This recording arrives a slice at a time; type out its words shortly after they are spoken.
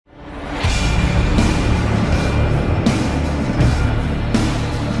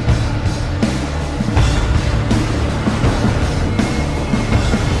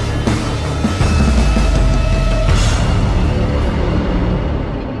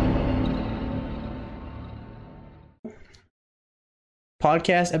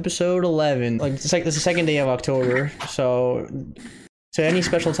podcast episode 11. Like it's like the second day of October, so any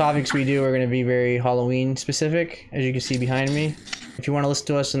special topics we do are going to be very Halloween specific, as you can see behind me. If you want to listen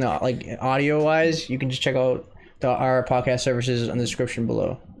to us in the like audio wise, you can just check out our podcast services in the description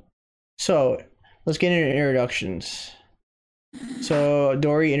below. So let's get into introductions. So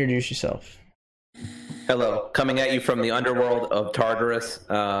Dory, introduce yourself. Hello, coming at you from the underworld of Tartarus.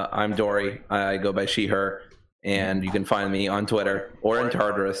 I'm Dory. I go by she/her, and you can find me on Twitter or in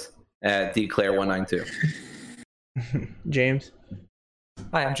Tartarus at dclaire192. James.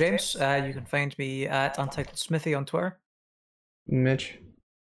 Hi, I'm James. You can find me at Untitled Smithy on Twitter. Mitch.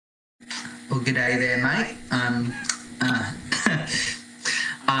 Well, good day there, mate.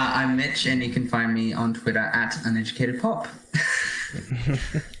 I'm Mitch, and you can find me on Twitter at uneducatedpop.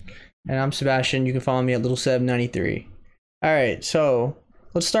 And I'm Sebastian. You can follow me at littleseb93. All right, so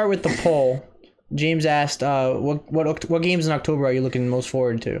let's start with the poll. James asked, "What games in October are you looking most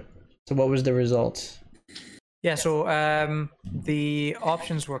forward to?" So, what was the results? Yeah, so the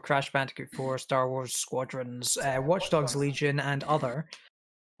options were Crash Bandicoot 4, Star Wars Squadrons, Watch Dogs Legion, and other.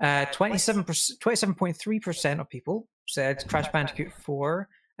 27.3% of people said Crash Bandicoot 4.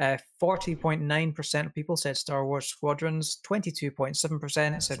 40.9% of people said Star Wars Squadrons,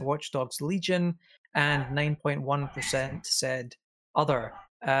 22.7% said Watch Dogs Legion, and 9.1% said other.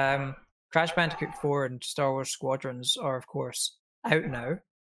 Crash Bandicoot 4 and Star Wars Squadrons are, of course, out now,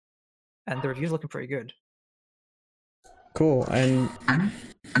 and the reviews looking pretty good. Cool. And I'm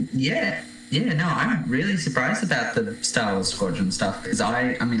really surprised about the Star Wars Squadron stuff, because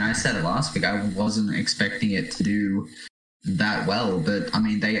I said it last week, I wasn't expecting it to do that well, but I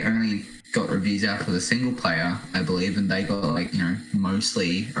mean, they only got reviews out for the single player, I believe, and they got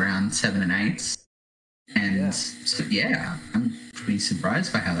mostly around 7 and 8s. And so, yeah, I'm pretty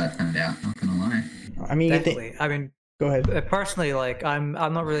surprised by how that turned out, not gonna lie. I mean, definitely. Go ahead. Personally, I'm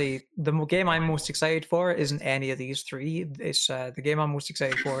not really, the game I'm most excited for isn't any of these three. It's the game I'm most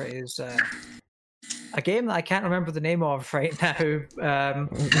excited for is a game that I can't remember the name of right now.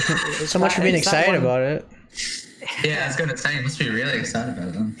 So much for being excited about it. Yeah, I was gonna say, you must be really excited about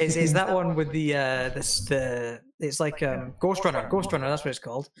it then. Is that one with the it's like Ghost Runner, that's what it's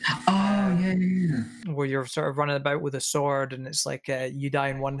called. Oh yeah. Where you're sort of running about with a sword, and it's like you die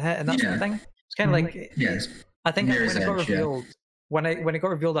in one hit and that sort of thing. It's kind of like I think when it got revealed, when it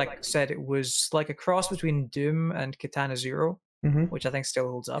got revealed, I said it was like a cross between Doom and Katana Zero, which I think still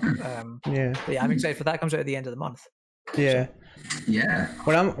holds up. But yeah, I'm excited for that. It comes out at the end of the month. Yeah. Yeah.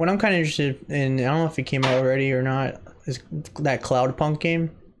 What I'm kind of interested in, I don't know if it came out already or not, is that Cloudpunk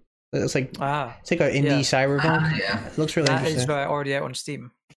game. It's like an indie Cyberpunk. Yeah. It looks really interesting. That is already out on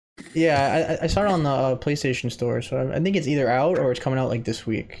Steam. Yeah, I saw it on the PlayStation Store, so I think it's either out or it's coming out like this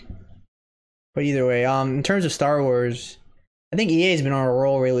week. But either way, in terms of Star Wars, I think EA's been on a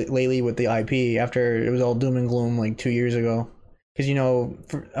roll really lately with the IP after it was all doom and gloom like 2 years ago.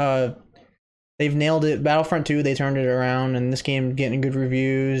 Because they've nailed it. Battlefront 2, they turned it around, and this game getting good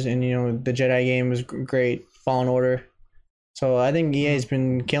reviews, and the Jedi game was great, Fallen Order. So I think EA's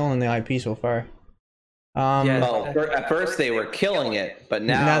been killing the IP so far. At first they were killing it, but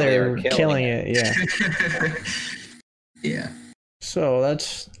now they're killing it. Yeah. Yeah. So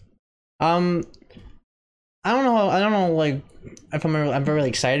that's I don't know like if I'm really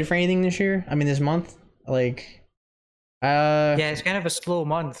excited for anything this year. I mean, this month, like it's kind of a slow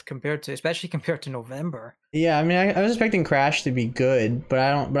month especially compared to November. Yeah, I mean, I was expecting Crash to be good, but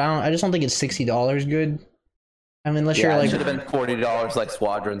I just don't think it's $60 good. I mean, unless you're like, it should have been $40 like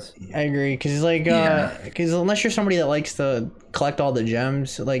Squadrons. I agree, because it's like because unless you're somebody that likes to collect all the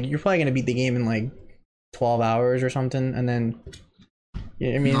gems, like you're probably gonna beat the game in like 12 hours or something, and then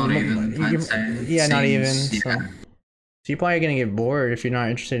I mean, not even. not even. So you're probably gonna get bored if you're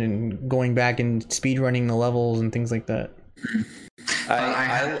not interested in going back and speedrunning the levels and things like that.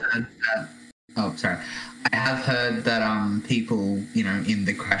 I have heard that people in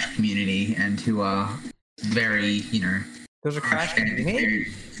the Crash community and who are very there's a Crash community.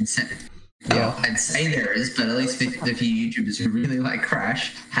 I'd say there is, but at least the few YouTubers who really like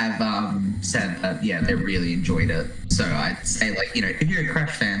Crash have said that they really enjoyed it. So I'd say if you're a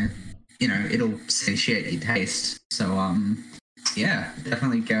Crash fan, it'll satiate your taste. So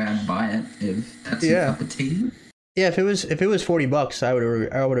definitely go out and buy it if that's your cup of tea. Yeah, if it was $40, I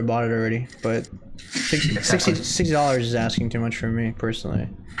would have bought it already. But $60 is asking too much for me personally.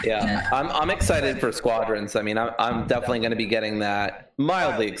 Yeah, I'm excited for Squadrons. I mean, I'm definitely going to be getting that.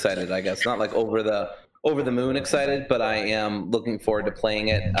 Mildly excited, I guess. Not like over the moon excited, but I am looking forward to playing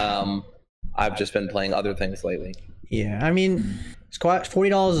it. I've just been playing other things lately. Yeah, I mean,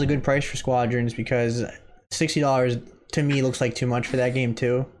 $40 is a good price for Squadrons because $60 to me looks like too much for that game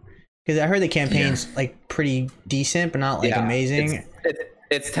too. Because I heard the campaign's like pretty decent, but not like amazing.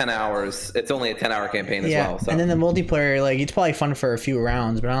 It's 10 hours. It's only a 10-hour campaign as well. So. And then the multiplayer, like it's probably fun for a few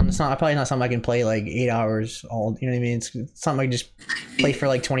rounds, but it's probably not something I can play like 8 hours all. You know what I mean? It's something I can just play for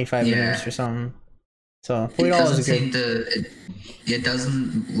like 25 minutes or something. So $40 is good. It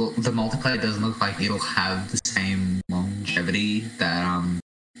doesn't look. The multiplayer doesn't look like it'll have the same longevity that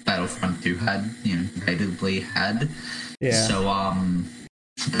Battlefront 2 had. Debatably had. Yeah. So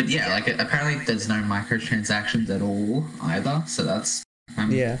but yeah, like apparently there's no microtransactions at all either. So I'm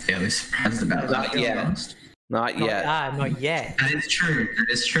fairly surprised about that. Not yet. Not yet. Not yet. That is true.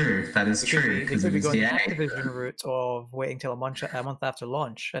 That is true. They could be going the Activision route of waiting till a month after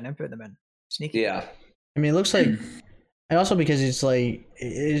launch and then put them in. Sneaky. Yeah. I mean, it looks like, and also because it's like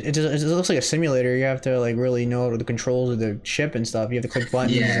it looks like a simulator. You have to like really know the controls of the ship and stuff. You have to click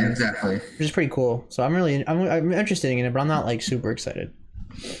buttons. Yeah, exactly. Which is pretty cool. So I'm interested in it, but I'm not like super excited.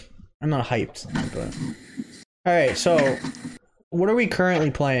 I'm not hyped. But all right, so what are we currently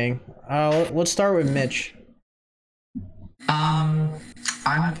playing? Let's start with Mitch. I'm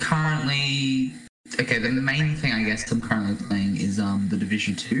currently the main thing I guess I'm currently playing is The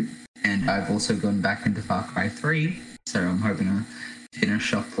Division 2, and I've also gone back into Far Cry 3, so I'm hoping to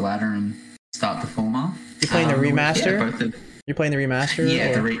finish off the latter and start the former. You're playing the remaster? Yeah, You're playing the remaster?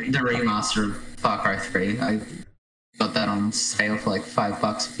 Yeah, the remaster of Far Cry 3. I got that on sale for like $5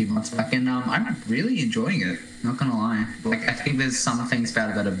 a few months back, and I'm really enjoying it. Not gonna lie, like I think there's some things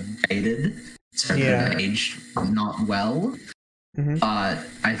about it that have dated, so they've aged not well. But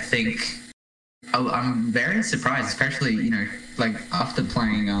I think I'm very surprised, especially like after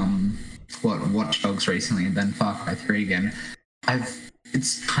playing Watch Dogs recently and then Far Cry 3 again.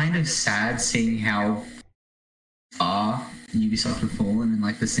 It's kind of sad seeing how far Ubisoft have fallen in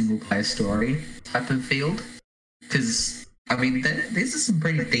like the single player story type of field. Because I mean, these are some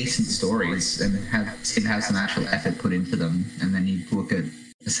pretty decent stories and seem to have some actual effort put into them. And then you look at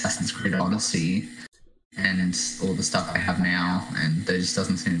Assassin's Creed Odyssey and all the stuff I have now, and there just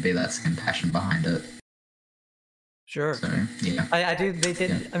doesn't seem to be that same passion behind it. Sure. So, yeah. I do. They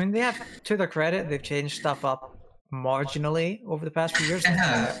did. Yeah. I mean, they have, to their credit, they've changed stuff up marginally over the past few years.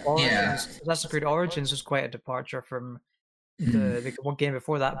 Assassin's Creed Origins was quite a departure from the one game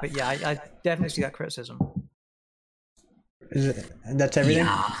before that. But yeah, I definitely see that criticism. That's everything?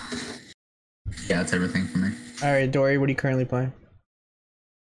 Yeah, that's everything for me. All right, Dory, what are you currently playing?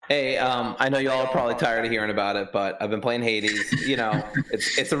 Hey, I know y'all are probably tired of hearing about it, but I've been playing Hades.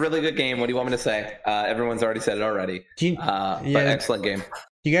 It's a really good game. What do you want me to say? Everyone's already said it already. But excellent game.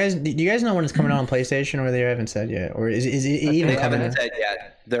 Do you guys know when it's coming out on PlayStation, or they haven't said yet, or is it even coming? They haven't said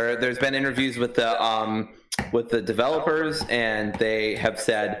yet. There's been interviews with the developers, and they have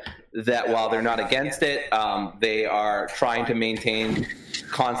said that while they're not against it, they are trying to maintain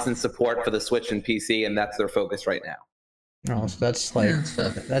constant support for the Switch and PC, and that's their focus right now. Oh, so that's like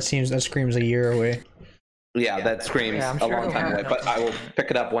that screams a year away. Yeah, that screams a long time away. But I will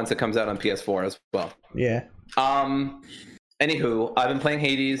pick it up once it comes out on PS4 as well. Yeah. Anywho, I've been playing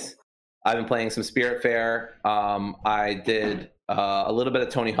Hades. I've been playing some Spiritfarer. I did a little bit of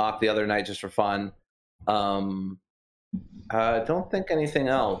Tony Hawk the other night just for fun. I don't think anything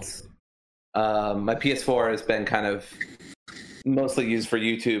else. My PS4 has been kind of mostly used for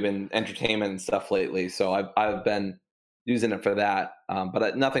YouTube and entertainment and stuff lately, so I've been using it for that.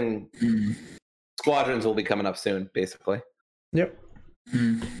 But nothing. Squadrons will be coming up soon, basically. Yep.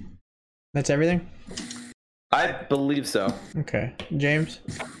 That's everything? I believe so. Okay. James?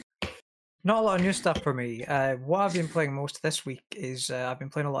 Not a lot of new stuff for me. What I've been playing most this week is I've been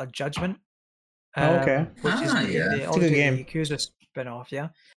playing a lot of Judgment. Okay. Which is it's a good game. The Yakuza spin-off, yeah.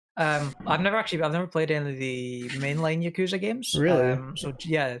 I've never played any of the mainline Yakuza games. Really? So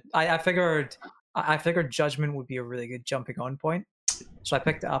yeah, I figured Judgment would be a really good jumping on point. So I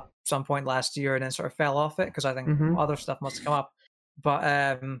picked it up some point last year and then sort of fell off it because I think other stuff must have come up.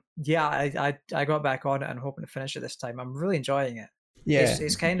 But yeah, I got back on it and I'm hoping to finish it this time. I'm really enjoying it. Yeah.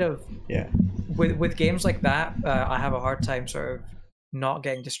 It's kind of with games like that, I have a hard time sort of not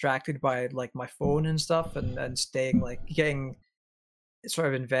getting distracted by like my phone and stuff and staying like getting sort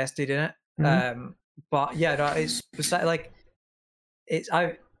of invested in it. But yeah, no, it's like it's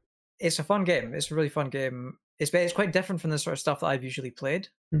a fun game. It's a really fun game. It's quite different from the sort of stuff that I've usually played.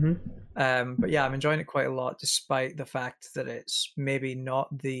 But yeah, I'm enjoying it quite a lot, despite the fact that it's maybe not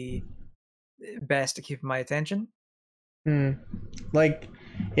the best to keep my attention. Like,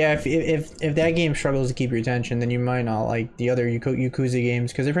 yeah, if that game struggles to keep your attention, then you might not like the other Yakuza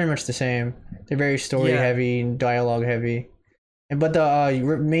games because they're pretty much the same. They're very story heavy and dialogue heavy, but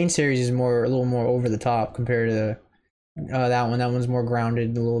the main series is a little more over the top compared to That one's more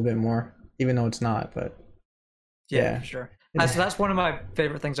grounded a little bit more, even though it's not. But yeah, for sure. So that's one of my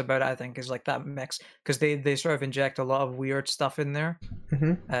favorite things about it, I think, is like that mix, because they sort of inject a lot of weird stuff in there,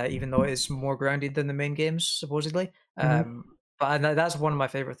 even though it is more grounded than the main games supposedly. But that's one of my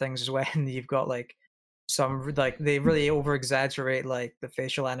favorite things is when you've got like some like they really over exaggerate like the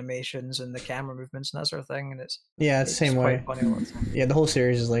facial animations and the camera movements and that sort of thing, and it's the same way. Funny all the time. Yeah, the whole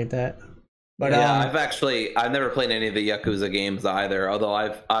series is like that. But yeah, I've never played any of the Yakuza games either, although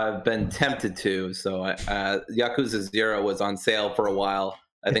I've been tempted to. So Yakuza 0 was on sale for a while,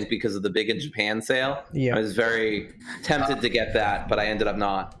 I think because of the Big in Japan sale. Yeah. I was very tempted to get that, but I ended up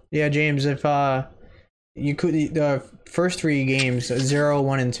not. Yeah, James, if you could, the first 3 games, 0,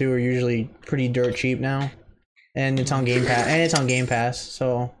 1, and 2 are usually pretty dirt cheap now, and it's on Game Pass.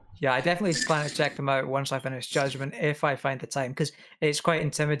 So yeah, I definitely plan to check them out once I finish Judgment, if I find the time, because it's quite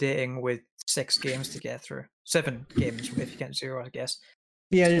intimidating with 6 games to get through. 7 games if you count 0, I guess.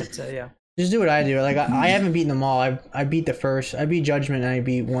 Yeah, but, yeah. Just do what I do. Like I haven't beaten them all. I beat the first. I beat Judgment, and I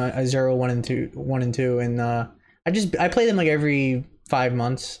beat 0, 1, and 2, and I play them like every 5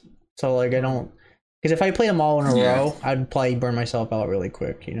 months. So like I don't. Because if I played them all in a row, I'd probably burn myself out really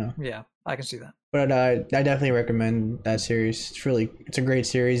quick, you know? Yeah, I can see that. But I definitely recommend that series. It's a great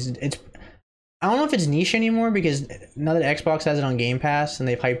series. I don't know if it's niche anymore, because now that Xbox has it on Game Pass and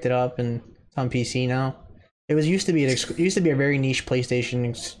they've hyped it up and it's on PC now. It used to be a very niche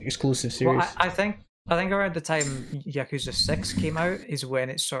PlayStation exclusive series. Well, I think around the time Yakuza 6 came out is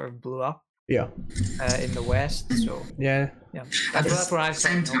when it sort of blew up. Yeah. In the West, so yeah. That's what I've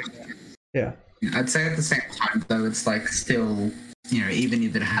seen. Yeah. I'd say at the same time though, it's like still, you know, even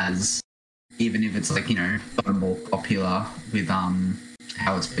if it's like, you know, more popular with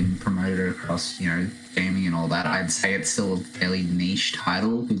how it's been promoted across, you know, gaming and all that, I'd say it's still a fairly niche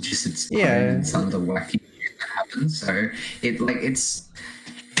title with just its tone and some of the wacky shit that happens. So it's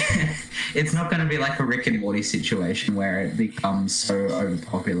it's not going to be like a Rick and Morty situation where it becomes so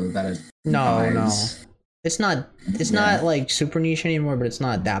overpopular that it dies. It's not like super niche anymore, but it's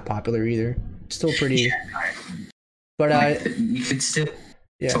not that popular either. It's still pretty. But like, you could still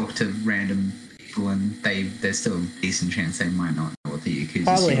talk to random people, and there's still a decent chance they might not know what the Yakuza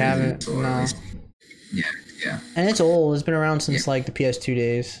probably series haven't. is, or No. Yeah. And it's old. It's been around since like the PS2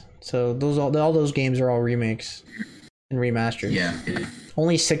 days. So all those games are all remakes and remasters. Yeah.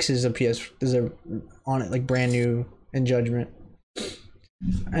 Only 6 is on it, like brand new in Judgment.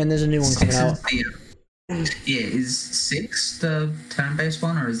 And there's a new one coming out. Is 6 the turn-based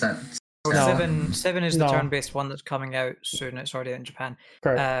one, or is that? No. 7 is the turn-based one that's coming out soon. It's already out in Japan.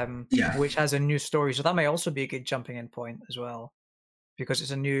 Correct. Which has a new story, so that may also be a good jumping in point as well, because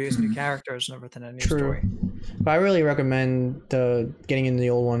it's new characters and everything, a new story. But I really recommend getting into the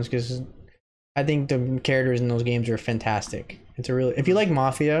old ones, because I think the characters in those games are fantastic. If you like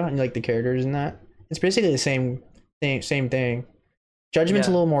Mafia and you like the characters in that, it's basically the same thing. Judgment's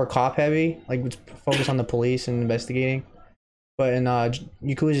a little more cop heavy, like it's focused on the police and investigating. But in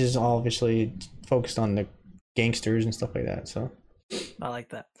Yakuza is obviously focused on the gangsters and stuff like that. So I like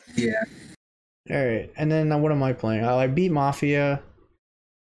that. Yeah. All right, and then what am I playing? I beat Mafia.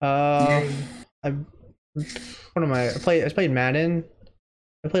 What am I played Madden.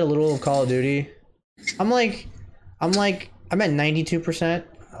 I played a little of Call of Duty. I'm at 92%,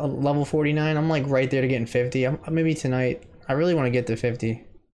 level 49. I'm like right there to getting 50. Maybe tonight. I really want to get to 50.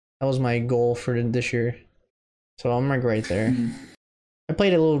 That was my goal for this year. So I'm like right there. I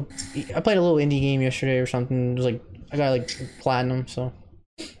played a little indie game yesterday or something. It was like I got like platinum, so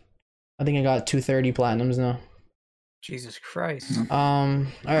I think I got 230 platinums now. Jesus Christ. All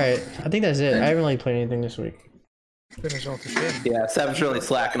right. I think that's it. I haven't really played anything this week. Yeah, Seb's really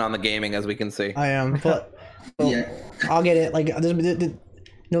slacking on the gaming, as we can see. I am, but I'll get it. Like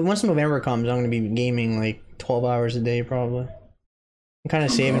once November comes, I'm gonna be gaming like 12 hours a day probably. I'm kind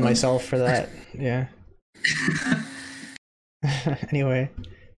of saving myself for that. Yeah. Anyway,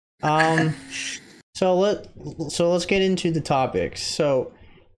 so let's get into the topics. So,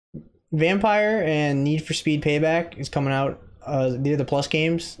 Vampyr and Need for Speed Payback is coming out. They're the Plus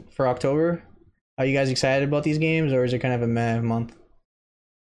games for October. Are you guys excited about these games, or is it kind of a meh month?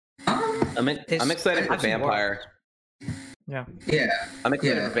 I'm excited for Vampyr. Yeah. I'm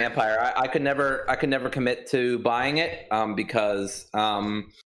excited for Vampyr. I could never commit to buying it because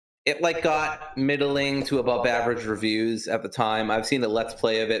it like got middling to above average reviews at the time. I've seen the Let's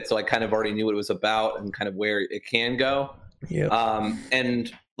Play of it, so I kind of already knew what it was about and kind of where it can go. Yeah.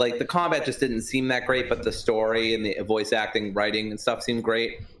 And like the combat just didn't seem that great, but the story and the voice acting, writing, and stuff seemed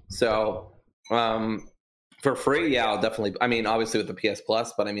great. So for free, I'll definitely. I mean, obviously with the PS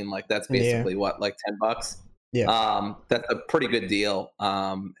Plus, but I mean, like that's basically what, like $10. That's a pretty good deal.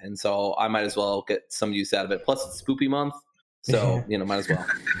 And so I might as well get some use out of it. Plus, it's spoopy month, so might as well.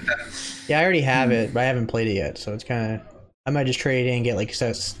 Yeah, I already have it, but I haven't played it yet, so it's kind of. I might just trade it and get like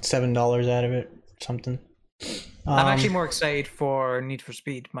 $7 out of it, something. I'm actually more excited for Need for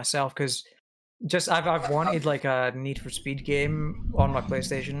Speed myself because I've wanted like a Need for Speed game on my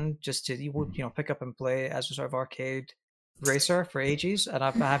PlayStation just to pick up and play as a sort of arcade racer for ages, and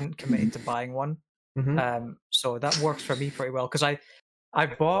I haven't committed to buying one. So that works for me pretty well because I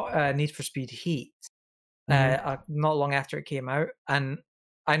bought Need for Speed Heat not long after it came out, and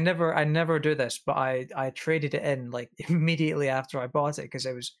I never do this, but I traded it in like immediately after I bought it because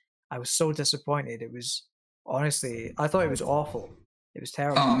I was so disappointed. It was honestly, I thought it was awful. It was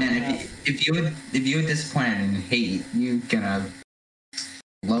terrible. Oh man, if you were disappointed in Heat, you're gonna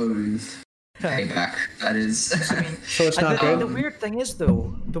loathe Payback. That is. I mean, so it's not good. The weird thing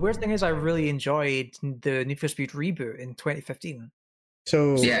is, I really enjoyed the Need for Speed reboot in 2015.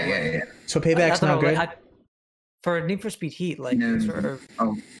 So yeah. So Payback's not good. For Need for Speed Heat, like sort of.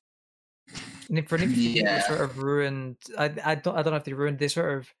 For Need for Speed Heat, they sort of ruined. I don't know if they ruined. They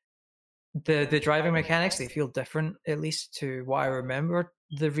sort of the driving mechanics. They feel different, at least to what I remember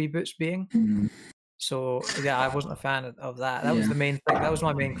the reboots being. So yeah, I wasn't a fan of that. That was the main thing. That was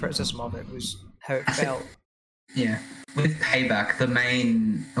my main criticism of it, was how it felt. Yeah, with Payback, the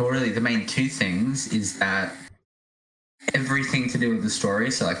main two things is that everything to do with the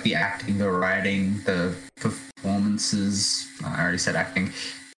story, so like the acting, the writing, the performances, I already said acting,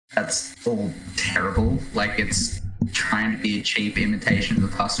 that's all terrible. Like, it's trying to be a cheap imitation of the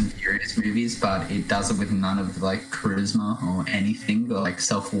Fast and Furious movies, but it does it with none of the like charisma or anything, or like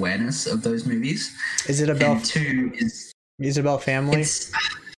self-awareness of those movies. Is it about is it about family?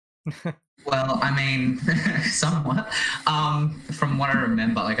 Well, I mean, somewhat. From what I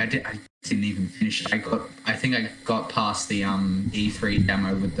remember, like I didn't even finish it. I think I got past the E3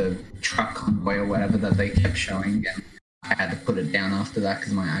 demo with the truck convoy or whatever that they kept showing, and I had to put it down after that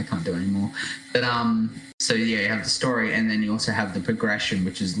because I can't do it anymore. But so yeah, you have the story, and then you also have the progression,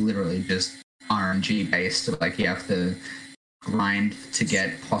 which is literally just RNG based. Like, you have to grind to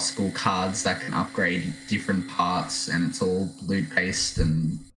get possible cards that can upgrade different parts, and it's all loot based.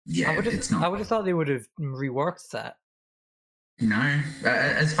 And yeah, it's not. I would have thought they would have reworked that. No,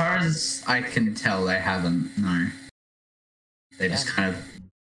 as far as I can tell, they haven't. No, they just kind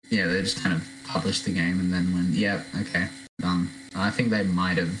of published the game and then went, yeah, okay, done. I think they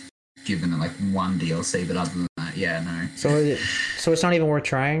might have given it like one DLC, but other than that, yeah, no. So it's not even worth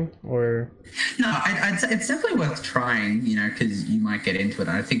trying, or? No, it's definitely worth trying, because you might get into it.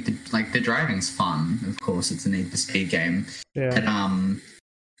 I think the driving's fun. Of course, it's a Need for Speed game. Yeah. But,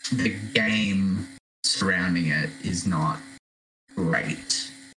 the game surrounding it is not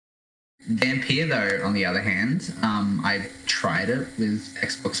great. Vampyr, though, on the other hand, I tried it with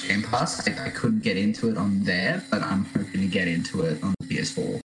Xbox Game Pass. I couldn't get into it on there, but I'm hoping to get into it on the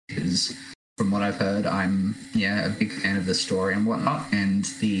PS4 because, from what I've heard, I'm a big fan of the story and whatnot, and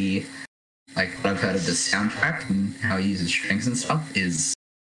what I've heard of the soundtrack and how it uses strings and stuff is,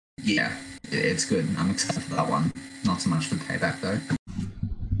 it's good. I'm excited for that one. Not so much for Payback though.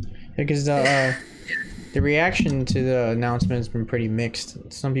 Because the reaction to the announcement has been pretty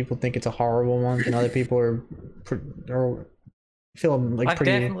mixed. Some people think it's a horrible one, and other people are feel like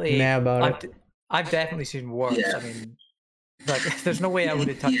pretty mad about it. I've definitely seen worse. Yeah. I mean, like, there's no way I would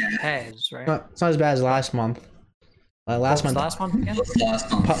have touched Pez, right? It's not as bad as last month. Last month again?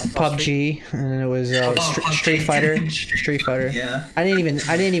 PUBG, and it was Street Fighter. Street Fighter. Yeah. I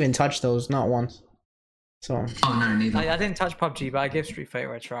didn't even touch those, not once. So. Oh no, neither. I didn't touch PUBG, but I gave Street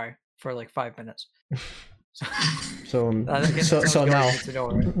Fighter a try for like 5 minutes. So now.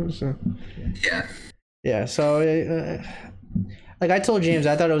 Yeah. So, like I told James,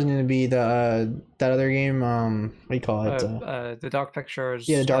 I thought it was going to be that other game. What do you call it? The Dark Pictures.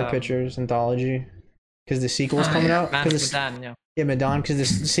 Yeah, the Dark Pictures anthology. Because the sequel's coming out. Medan. Because the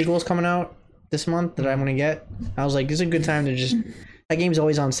sequel's coming out this month that I'm gonna get. I was like, this is a good time to just. That game's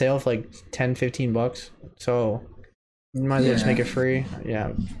always on sale for like $10-15, so you might as well just make it free.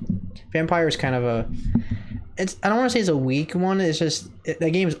 Yeah, Vampyr is kind of I don't want to say it's a weak one. It's just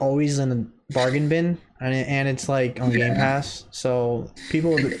that game's always in the bargain bin, and it's like on Game Pass. So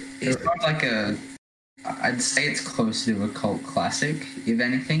people. It's not like I'd say it's close to a cult classic, if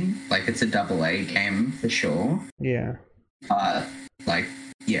anything. Like, it's a AA game for sure. Yeah.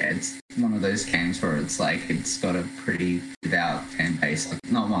 It's one of those games where it's like it's got a pretty devout fan base. Like,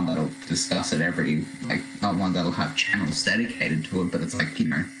 not one that'll discuss it not one that'll have channels dedicated to it, but it's like, if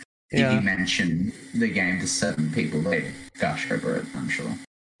you mention the game to certain people, they gush over it, I'm sure.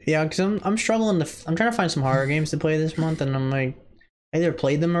 Yeah, because I'm struggling I'm trying to find some horror games to play this month, and I'm like, I either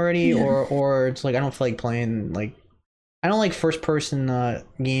played them already or it's like I don't feel like playing. Like, I don't like first person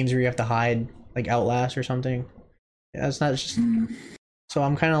games where you have to hide, like Outlast or something. Yeah, it's not just. So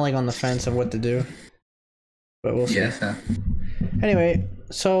I'm kind of like on the fence of what to do, but we'll see. Yeah. Anyway,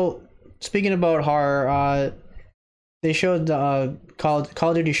 so speaking about horror, they showed Call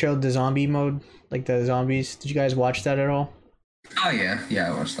of Duty showed the zombie mode, like the zombies. Did you guys watch that at all? Oh yeah,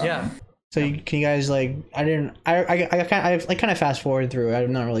 I watched that. Yeah. One. So can you guys like? I didn't. I kind of fast forward through it.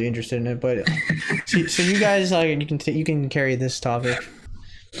 I'm not really interested in it, but so you guys like you can carry this topic.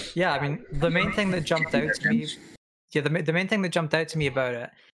 Yeah, I mean, the main thing that jumped out to me, the main thing that jumped out to me about it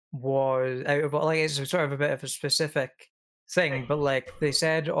was like it's sort of a bit of a specific thing, but like they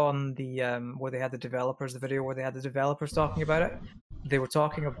said on the where they had the video where they had the developers talking about it, they were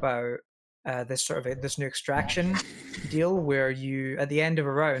talking about this sort of this new extraction deal where you at the end of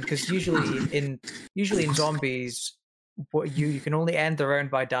a round, because usually in zombies, what you can only end the round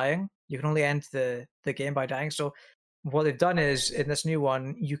by dying. You can only end the game by dying. So what they've done is in this new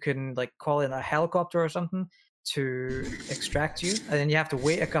one, you can like call in a helicopter or something to extract you, and then you have to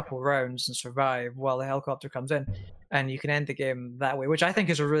wait a couple rounds and survive while the helicopter comes in, and you can end the game that way, which I think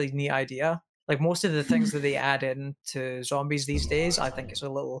is a really neat idea. Like most of the things that they add in to zombies these days, I think it's a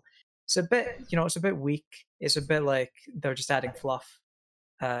bit, it's a bit weak. It's a bit like they're just adding fluff.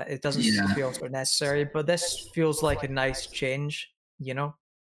 It doesn't feel sort of necessary, but this feels like a nice change, Well,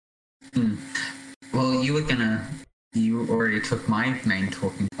 you already took my main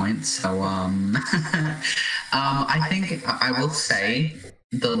talking point, so I think I will say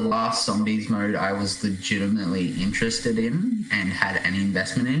the last zombies mode I was legitimately interested in and had an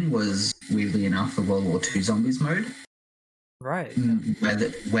investment in was, weirdly enough, the World War II zombies mode. Right.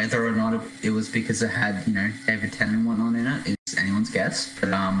 Whether or not it was because it had, David Tennant and whatnot in it is anyone's guess.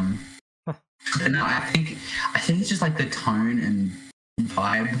 But but no, I think it's just like the tone and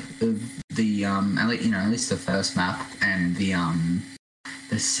vibe of the at least the first map and the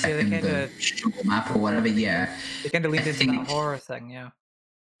second the short map or whatever. Yeah, they kind of leaned into that horror thing.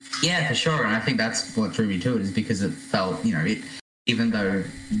 Yeah, for sure. And I think that's what drew me to it, is because it felt, even though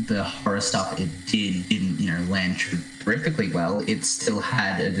the horror stuff it didn't land terrifically well, it still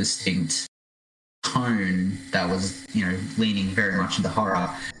had a distinct tone that was, leaning very much into horror.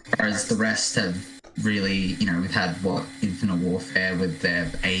 Whereas the rest have really, we've had Infinite Warfare with their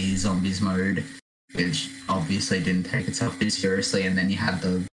 80s zombies mode, which obviously didn't take itself too seriously, and then you had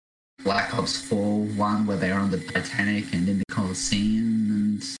the Black Ops 4 one where they were on the Titanic and in the Coliseum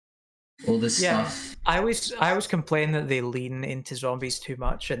and all this stuff. I always complain that they lean into zombies too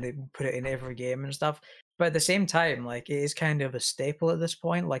much and they put it in every game and stuff. But at the same time, like, it is kind of a staple at this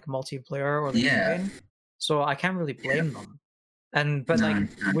point, like multiplayer or the campaign. So I can't really blame them.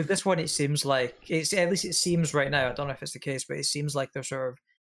 With this one, it seems like at least it seems right now. I don't know if it's the case, but it seems like they're sort of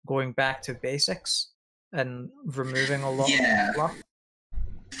going back to basics and removing a lot of fluff.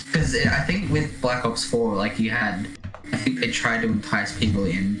 Because I think with Black Ops 4, I think they tried to entice people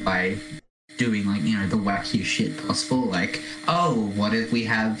in by doing, the wackiest shit possible. Like, oh, what if we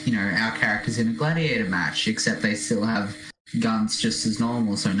have, our characters in a gladiator match, except they still have guns just as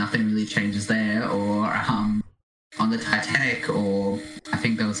normal, so nothing really changes there. Or on the Titanic, or I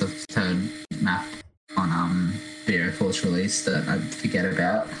think there was a third map on BO4's release that I forget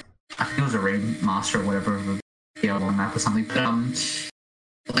about. I think it was a remaster or whatever of a BO1 map or something. But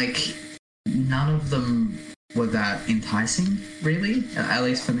none of them were that enticing, really, at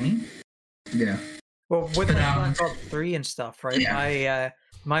least for me. Yeah. Well, with Black Ops 3 and stuff, right? Yeah.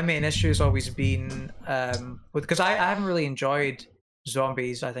 My main issue has always been because I haven't really enjoyed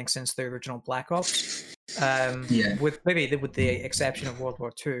zombies, I think, since the original Black Ops. With the exception of World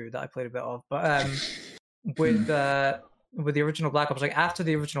War II that I played a bit of, but with the original Black Ops, after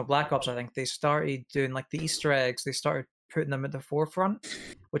the original Black Ops, I think they started doing the Easter eggs. They started putting them at the forefront,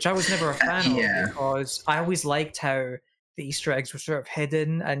 which I was never a fan of, because I always liked how the Easter eggs were sort of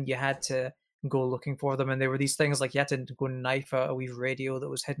hidden and you had to go looking for them, and there were these things like you had to go knife out a wee radio that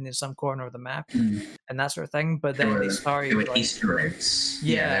was hidden in some corner of the map and that sort of thing. But then they started Easter eggs.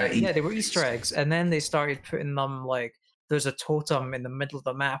 They were Easter eggs, and then they started putting them there's a totem in the middle of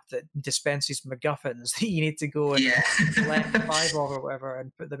the map that dispenses MacGuffins that you need to go and collect 5 of or whatever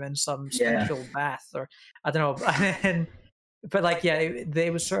and put them in some special bath, or I don't know. But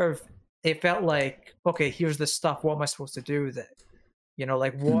it was sort of, it felt like, okay, here's the stuff. What am I supposed to do with it?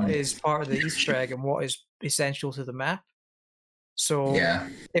 What is part of the Easter egg and what is essential to the map? So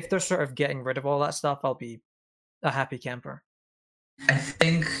if they're sort of getting rid of all that stuff, I'll be a happy camper. I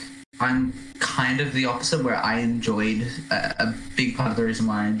think I'm kind of the opposite, where I enjoyed a big part of the reason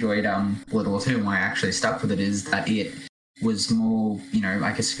why I enjoyed World War II and why I actually stuck with it is that it was more,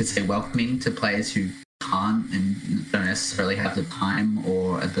 I guess you could say, welcoming to players who can't and don't necessarily have the time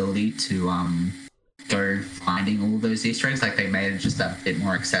or ability to go finding all those Easter eggs. Like, they made it just a bit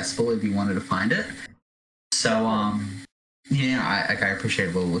more accessible if you wanted to find it. So yeah, I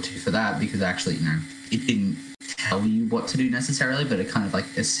appreciate World War II for that, because actually, it didn't tell you what to do necessarily, but it kind of like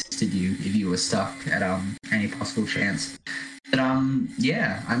assisted you if you were stuck at any possible chance. But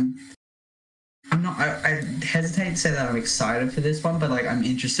yeah, I'm not. I hesitate to say that I'm excited for this one, but like, I'm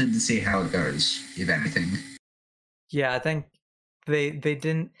interested to see how it goes, if anything. Yeah, I think they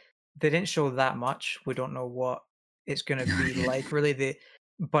didn't show that much. We don't know what it's going to be like, really.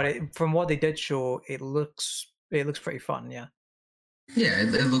 From what they did show, it looks pretty fun. Yeah. Yeah,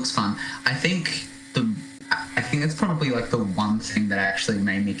 it looks fun. I think it's probably like the one thing that actually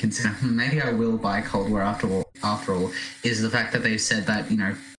made me consider maybe I will buy Cold War after all is the fact that they've said that,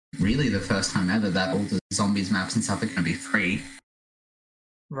 really the first time ever that all the zombies maps and stuff are going to be free.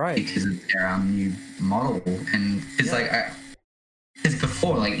 Right. Because of their new model. And it's because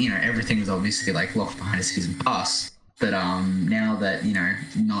before, everything was obviously like locked behind a season pass. But now that,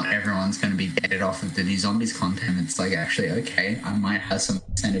 not everyone's going to be gated off of the new zombies content, it's like, actually, okay, I might have some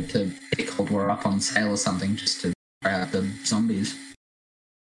incentive to pick Cold War up on sale or something just to try out the zombies.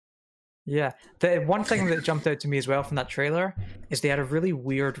 Yeah. The one thing that jumped out to me as well from that trailer is they had a really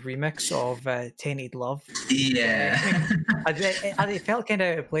weird remix of Tainted Love. Yeah. It felt kind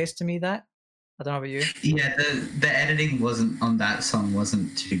of out of place to me, that. I don't know about you. Yeah, the editing on that song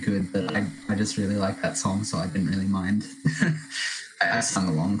wasn't too good, but I just really like that song, so I didn't really mind. I sung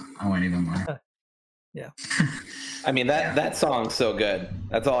along. I won't even lie. Yeah. I mean, that song's so good.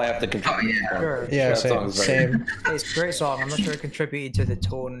 That's all I have to contribute. Oh, yeah. Sure. Yeah, same. It's a great song. I'm not sure it contributed to the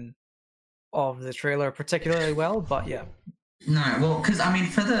tone of the trailer particularly well, but yeah. No, well, because,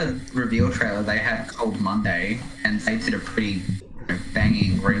 for the reveal trailer, they had Cold Monday, and they did a pretty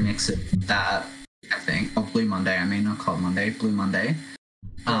banging remix of that, I think. Oh, Blue Monday, not Cold Monday, Blue Monday.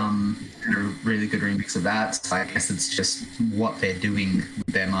 And a really good remix of that. So I guess it's just what they're doing with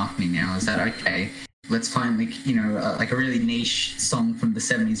their marketing now, is that, okay, let's find, like a really niche song from the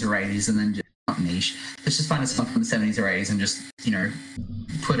 70s or 80s, and then just, not niche, let's just find a song from the 70s or 80s and just,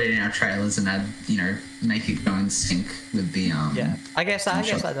 put it in our trailers and add, make it go in sync with the, yeah, I guess that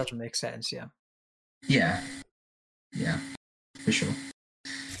doesn't make sense, yeah. Yeah. Yeah. For sure.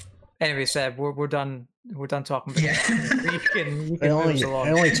 Anyway, Seb, we're done. We're done talking about it. You can it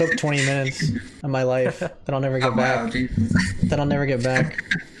only took 20 minutes of my life that I'll never get back. Wow, that I'll never get back.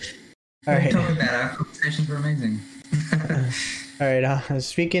 All right. Talk about our conversations were amazing. All right.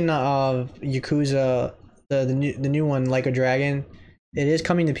 Speaking of Yakuza, the new one, Like a Dragon, it is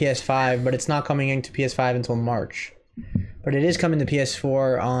coming to PS5, but it's not coming into PS5 until March. But it is coming to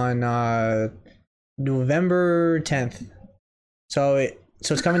PS4 on November 10th. So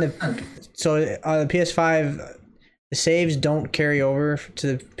it's coming to the PS5. The saves don't carry over to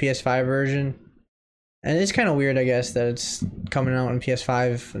the PS5 version, and it's kind of weird, I guess, that it's coming out on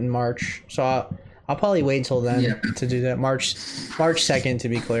PS5 in March. So I'll probably wait till then to do that. March 2nd, to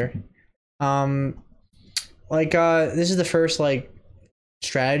be clear. This is the first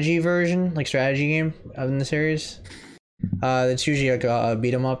strategy version, strategy game in the series. It's usually like a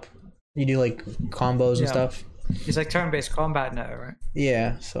beat 'em up. You do combos and stuff. It's like turn-based combat now, right?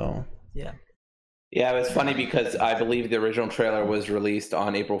 Yeah, so... Yeah. Yeah, it was funny because I believe the original trailer was released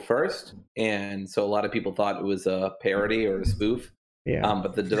on April 1st, and so a lot of people thought it was a parody or a spoof. Yeah.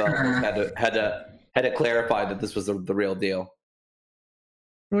 But the developers had to clarify that this was the real deal.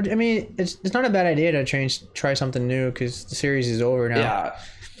 It's not a bad idea to try something new, because the series is over now. Yeah.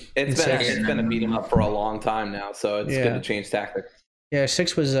 It's been a beat 'em up for a long time now, so it's good to change tactics. Yeah,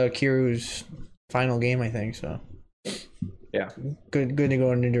 6 was Kiru's final game, I think, so yeah, good to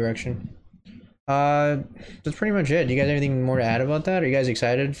go in a new direction. That's pretty much it. Do you guys have anything more to add about that? Are you guys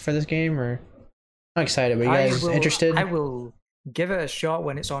excited for this game, or not excited, but you guys interested? I will give it a shot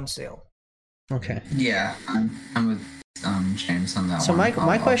when it's on sale. Okay. Yeah, I'm with James on that so one. So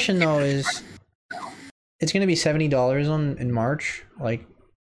my question though is, it's gonna be $70 in March.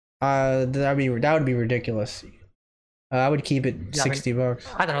 That would be ridiculous. I would keep it $60.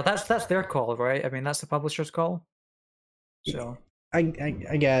 I don't know. That's their call, right? That's the publisher's call. So I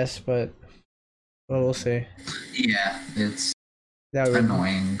guess, but we'll see. Yeah, it's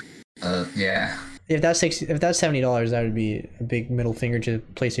annoying. Yeah. If that's $70, that would be a big middle finger to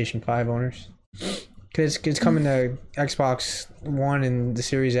PlayStation 5 owners. Because it's coming to Xbox One and the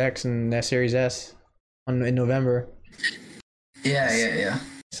Series X and the Series S in November. Yeah.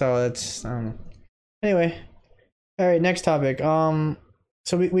 So that's I don't know. Anyway, all right. Next topic.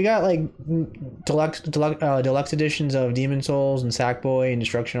 So we got like deluxe editions of Demon Souls and Sackboy and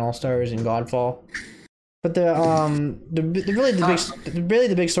Destruction All Stars and Godfall. But the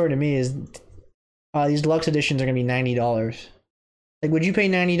big story to me is these deluxe editions are gonna be $90. Like, would you pay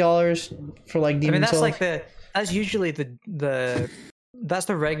 $90 for like Demon Souls? That's usually that's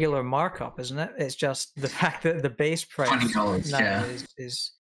the regular markup, isn't it? It's just the fact that the base price $20,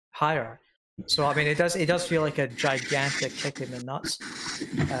 is higher. So I mean, it does feel like a gigantic kick in the nuts.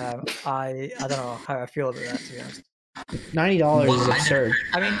 I don't know how I feel about that, to be honest. $90 is absurd.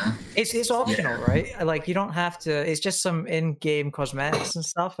 I mean, it's optional, right? Like, you don't have to. It's just some in-game cosmetics and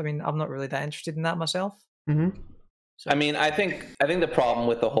stuff. I mean, I'm not really that interested in that myself. Mm-hmm. I mean, I think the problem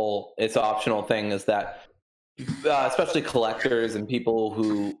with the whole it's optional thing is that, especially collectors and people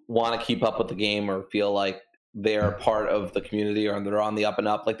who want to keep up with the game or feel like they're part of the community or they're on the up and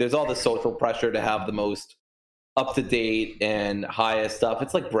up. Like, there's all this social pressure to have the most up to date and highest stuff.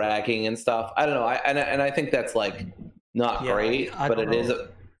 It's like bragging and stuff. I don't know. And I think that's like not great, but it is.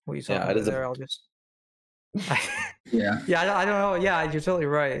 What you talking about there? I'll just. Yeah. Yeah, I don't know. Yeah, you're totally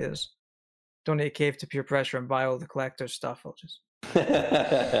right. It is. Don't need a cave to peer pressure and buy all the collector stuff. I'll just.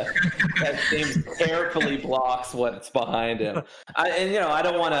 That James carefully blocks what's behind him. I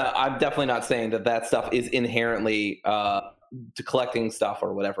don't want to. I'm definitely not saying that stuff is inherently to collecting stuff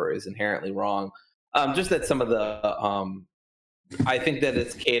or whatever is inherently wrong. Just that some of the I think that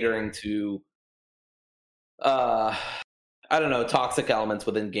it's catering to I don't know, toxic elements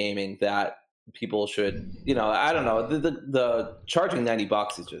within gaming that people should, I don't know, the charging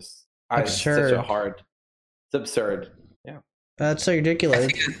 $90 is just absurd. It's absurd. Yeah. That's so ridiculous.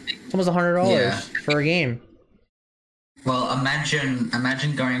 It's almost $100 for a game. Well, imagine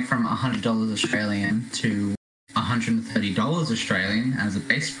going from $100 Australian to $130 Australian as a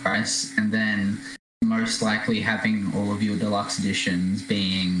base price, and then most likely having all of your deluxe editions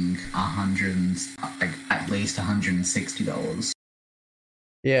being at least $160.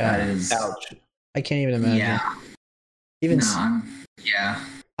 Yeah. That is. Ouch. I can't even imagine. Yeah.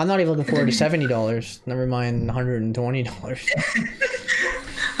 I'm not even looking forward to $70. Never mind $120.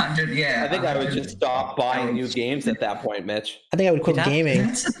 I think I would just stop buying new games at that point, Mitch. I think I would quit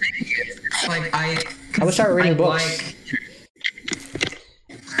gaming. I would start reading books.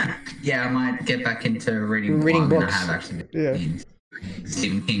 I might get back into reading books. I have actually been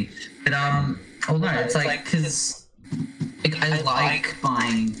Stephen King. But it's like, because I like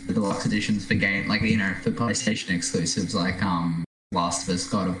buying the deluxe editions for game, like, for PlayStation exclusives, like Last of Us,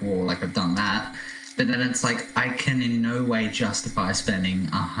 God of War, like I've done that. But then it's like, I can in no way justify spending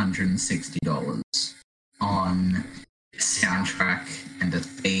 $160 on a soundtrack and a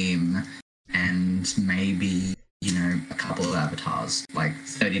theme and maybe, a couple of avatars. Like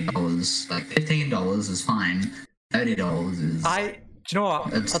 $30, like $15 is fine. $30 is... Do you know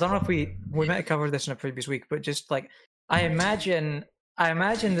what? I don't know if we might have covered this in a previous week, but just like, I imagine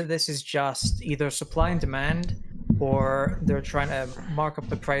that this is just either supply and demand, or they're trying to mark up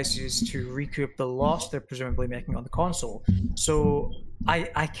the prices to recoup the loss they're presumably making on the console. So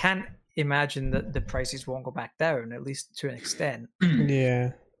I can't imagine that the prices won't go back down, at least to an extent.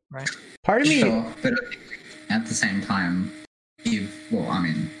 Yeah. Right? Part of me... Sure, but at the same time, if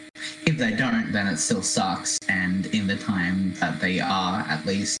they don't, then it still sucks. And in the time that they are at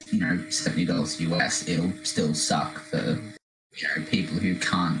least, $70 US, it'll still suck for, people who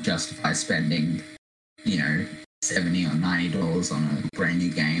can't justify spending, $70 or $90 on a brand new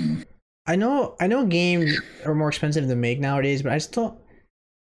game. I know games are more expensive to make nowadays, but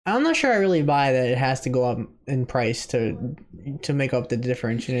I'm not sure I really buy that it has to go up in price to make up the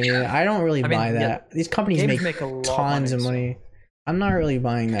difference. I don't really buy that. These companies make tons of money. I'm not really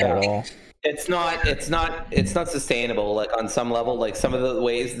buying that at all. It's not sustainable. Like, on some level, like some of the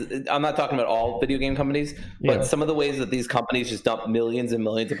ways, I'm not talking about all video game companies, but some of the ways that these companies just dump millions and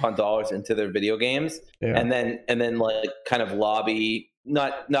millions upon dollars into their video games, and then like kind of lobby,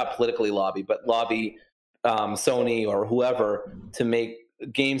 not politically lobby, but lobby Sony or whoever to make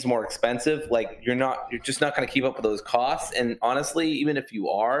games more expensive. Like, you're just not going to keep up with those costs. And honestly, even if you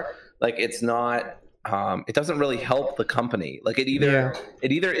are, like, it's not. It doesn't really help the company. Like, it either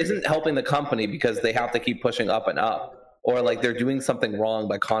isn't helping the company because they have to keep pushing up and up, or like they're doing something wrong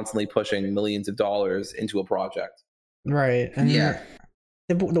by constantly pushing millions of dollars into a project. Right. And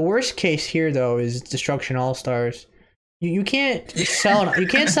the worst case here, though, is Destruction All Stars. You can't sell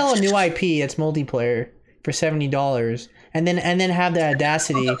a new IP that's multiplayer for $70 and then have the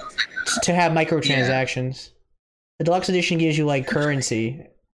audacity to have microtransactions. The deluxe edition gives you like currency.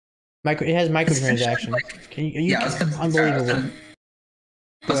 It has microtransactions. Unbelievable.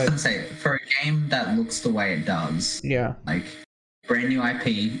 I was gonna say, for a game that looks the way it does, Yeah. like brand new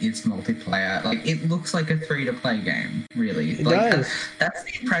IP, it's multiplayer. Like it looks like a free-to-play game, really. It like does. that's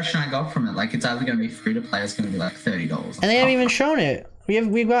the impression I got from it. Like it's either gonna be free to play, or it's gonna be like $30. And they haven't even shown it.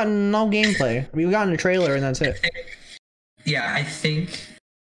 We've gotten no gameplay. We've gotten a trailer and that's it. Yeah, I think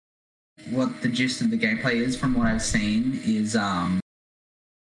what the gist of the gameplay is, from what I've seen, is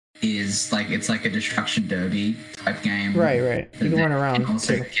like it's like a destruction derby type game. Right. You can run around. You can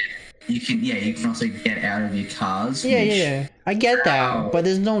also get out of your cars. Yeah. I get that, but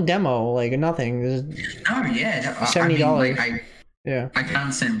there's no demo, like nothing. Oh yeah, $70. Yeah. I can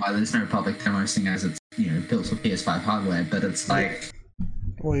understand why there's no public demo, seeing as it's built for PS5 hardware, but it's like.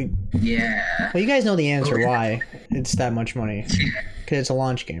 Well, yeah. Well, you guys know the answer why it's that much money. Because it's a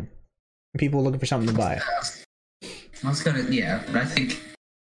launch game. People are looking for something to buy. I was gonna, but I think.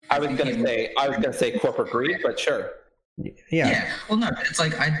 I was gonna say corporate greed, but sure. Yeah. Well, no, it's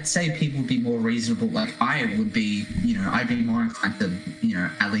like I'd say people would be more reasonable. Like I would be, I'd be more inclined to,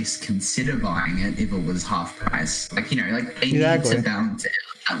 at least consider buying it if it was half price. Like, like they need to balance it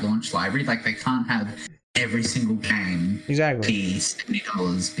at launch library. Like they can't have every single game be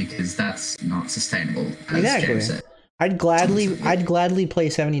 $70 because that's not sustainable. Exactly. I'd gladly play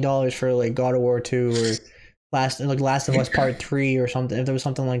 $70 for like God of War 2 or Last of Us Part 3 or something, if there was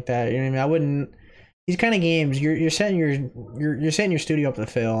something like that. You know what I mean? I wouldn't. These kind of games, you're setting your studio up to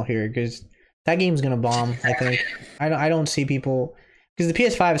fail here, because that game's gonna bomb. I think. I don't see people, because the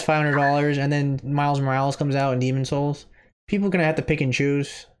PS5 is $500 and then Miles Morales comes out and Demon Souls. People are gonna have to pick and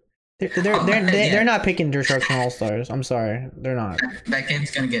choose. They're not picking Destruction All Stars. I'm sorry, they're not. That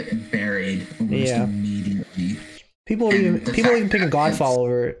game's gonna get buried almost immediately. People are even picking Godfall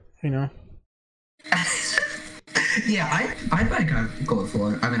over it. Yeah, I'd buy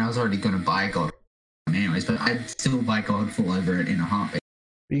Godfall. I mean, I was already gonna buy Godfall anyways, but I'd still buy Godfall over it in a heartbeat.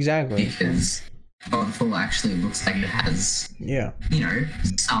 Exactly. Because Godfall actually looks like it has,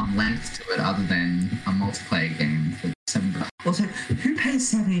 some length to it other than a multiplayer game for $7. Also, who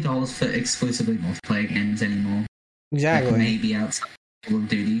pays $70 for exclusively multiplayer games anymore? Exactly. Like maybe outside Call of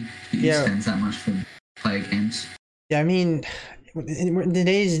Duty, who spends that much for player games. Yeah, I mean, in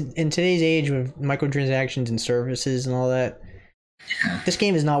today's age with microtransactions and services and all that, this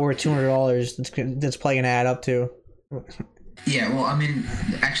game is not worth $200. That's probably gonna add up to. Yeah, well, I mean,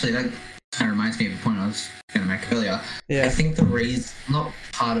 actually, that kind of reminds me of a point I was going to make earlier. Yeah. I think the reason,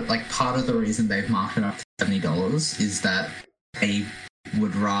 part of the reason they've marked it up to $70 is that they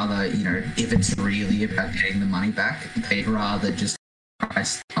would rather, if it's really about getting the money back, they'd rather just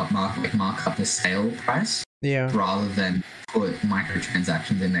mark up the sale price. Yeah. Rather than put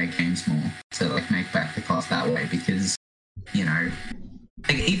microtransactions in their games more to make back the cost that way, because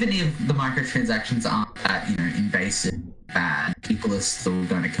even if the microtransactions aren't that invasive, bad, people are still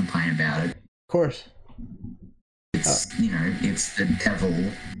going to complain about it. Of course. It's it's the devil,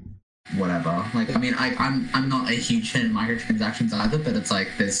 whatever. Like, I mean, I'm not a huge fan of microtransactions either, but it's like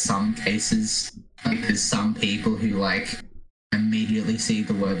there's some cases, like there's some people who immediately see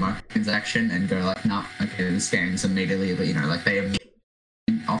the word microtransaction and go nah, okay, this game's immediately, they have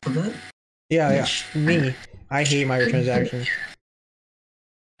off of it. Yeah. Me, I hate microtransactions.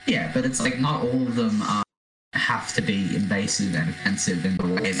 Yeah, but it's not all of them have to be invasive and offensive in the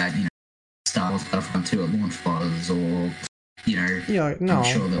way that Star Wars Battlefront 2 at launch was, or no. I'm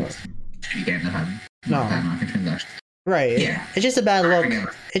sure there was a game that had microtransactions. Right. Yeah. It's just a bad look.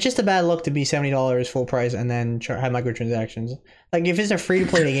 It's just a bad look to be $70 full price and then have microtransactions. Like, if it's a free to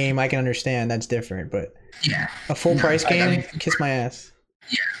play game, I can understand that's different. But a full price game, kiss my ass.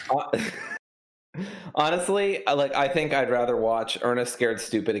 Yeah. Honestly, I think I'd rather watch Ernest Scared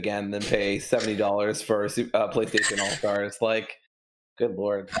Stupid again than pay $70 for PlayStation All Stars. Good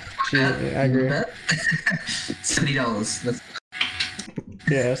lord. I agree. $70.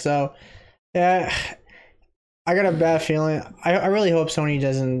 Yeah. So, I got a bad feeling. I really hope Sony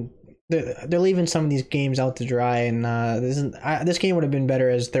doesn't. They're leaving some of these games out to dry, and this game would have been better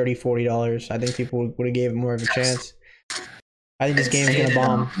as $30-$40. I think people would have gave it more of a chance. I think this game's gonna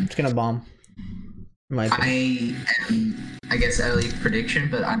bomb. It's gonna bomb. I guess early prediction,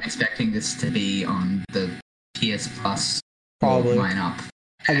 but I'm expecting this to be on the PS Plus probably lineup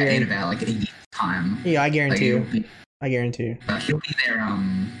in about a year's time. Yeah, I guarantee you. He'll be there.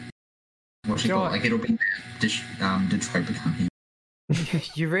 What's it called? It'll be Detroit Become Human.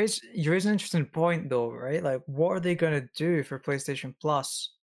 You raise an interesting point, though, right? What are they gonna do for PlayStation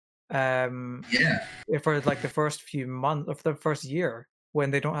Plus? For the first few months of the first year,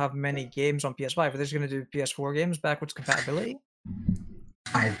 when they don't have many games on PS5, are they just gonna do PS4 games backwards compatibility?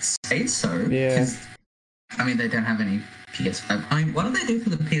 I'd say so. Yeah. I mean, they don't have any PS5. I mean, what do they do for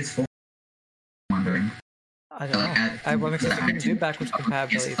the PS4? I'm wondering. I don't know. Well, because they couldn't do backwards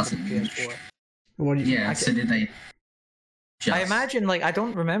compatibility for the PS4. What do you, Yeah, so did they just... I imagine, like, I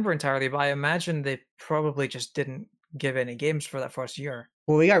don't remember entirely, but I imagine they probably just didn't give any games for that first year.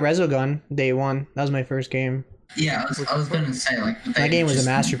 Well, we got Resogun day one. That was my first game. Yeah, I was going to say, like... That game was a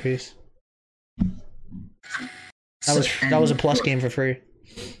masterpiece. That was a plus game for free.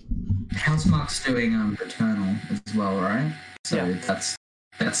 Housemarque's doing Returnal as well, right? So yeah.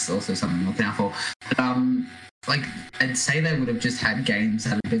 That's also something I'm looking out for. Like, I'd say they would have just had games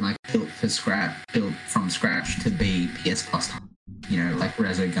that have been like built from scratch to be PS Plus. You know, like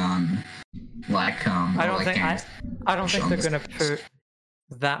Resogun, like I don't think they're gonna the put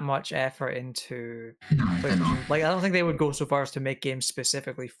that much effort into. No, they're not. Like, I don't think they would go so far as to make games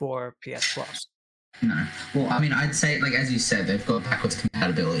specifically for PS Plus. No. Well, I mean, I'd say, like, as you said, they've got backwards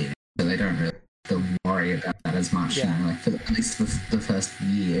compatibility, so they don't really have to worry about that as much. Yeah. You know, like, for at least the first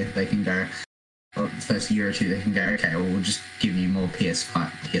year, they can go, or the first year or two, they can go, okay, well, we'll just give you more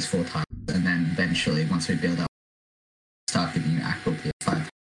PS4 titles, and then eventually, once we build up, start giving you actual PS5.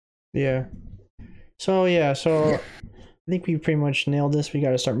 Yeah. So, I think we pretty much nailed this. We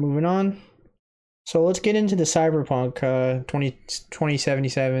got to start moving on. So let's get into the Cyberpunk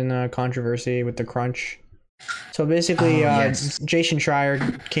 2077 controversy with the crunch. So basically, Jason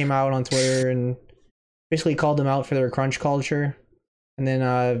Schreier came out on Twitter and basically called them out for their crunch culture, and then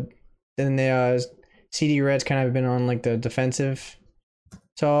the CD Red's kind of been on like the defensive.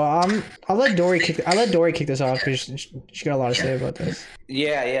 So I'll let Dory kick this off because she got a lot to say about this.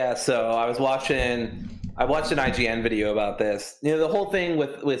 Yeah. So I watched an IGN video about this. You know, the whole thing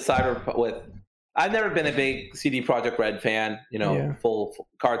with Cyberpunk. I've never been a big CD Projekt Red fan. You know, full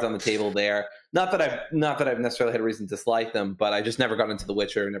cards on the table there. Not that I've necessarily had a reason to dislike them, but I just never got into The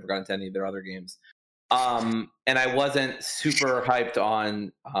Witcher, never got into any of their other games. And I wasn't super hyped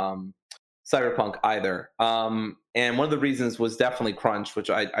on Cyberpunk either. And one of the reasons was definitely crunch, which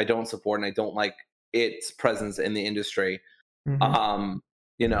I don't support, and I don't like its presence in the industry. Mm-hmm.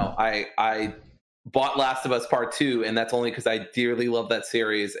 You know, I bought Last of Us Part 2, and that's only because I dearly love that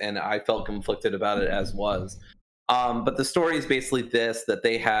series, and I felt conflicted about it as was. But the story is basically this,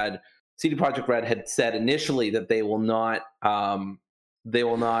 that CD Projekt Red had said initially that they will not,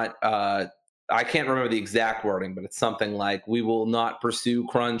 I can't remember the exact wording, but it's something like, we will not pursue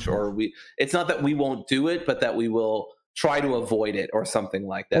crunch, or it's not that we won't do it, but that we will try to avoid it, or something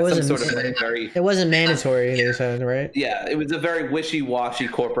like that. It wasn't mandatory, they said, right? Yeah, it was a very wishy-washy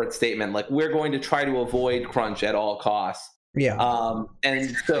corporate statement, like, we're going to try to avoid crunch at all costs. Yeah.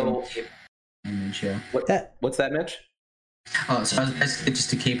 And so what's that, Mitch? Oh, so basically just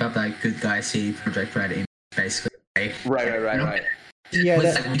to keep up that good guy CD Projekt Red image, basically. Right.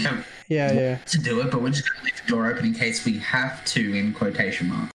 Yeah. To do it, but we're just going to leave the door open in case we have to, in quotation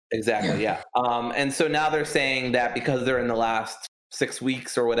marks. Exactly, yeah. And so now they're saying that because they're in the last 6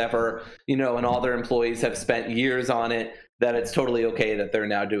 weeks or whatever, you know, and all their employees have spent years on it, that it's totally okay that they're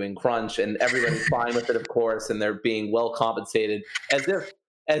now doing crunch, and everybody's fine with it, of course, and they're being well compensated,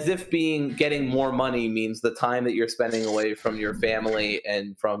 as if getting more money means the time that you're spending away from your family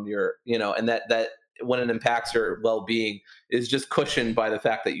and from your, you know, and that when it impacts your well-being is just cushioned by the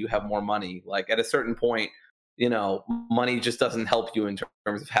fact that you have more money. Like, at a certain point, you know, money just doesn't help you in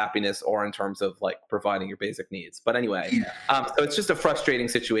terms of happiness or in terms of like providing your basic needs. But anyway, so it's just a frustrating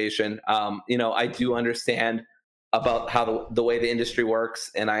situation. You know, I do understand about how the way the industry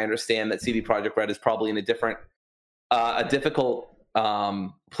works, and I understand that CD Projekt Red is probably in a difficult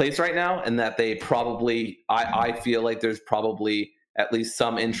place right now, and that they probably, I feel like there's probably at least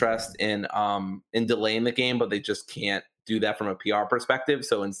some interest in delaying the game, but they just can't do that from a PR perspective.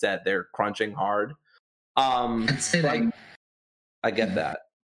 So instead, they're crunching hard. I'd say I get that.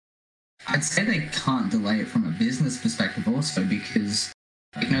 I'd say they can't delay it from a business perspective also, because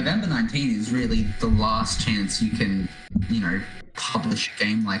like November 19 is really the last chance you can, you know, publish a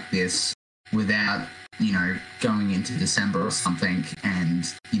game like this without, you know, going into December or something. And,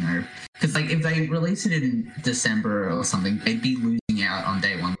 you know, because like if they release it in December or something, they'd be losing out on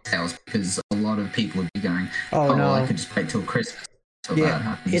day one sales, because a lot of people would be going, oh no, I could just wait till Christmas.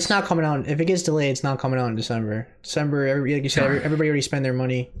 Yeah, it's not coming out. If it gets delayed, it's not coming out in December. Like you said, everybody already spent their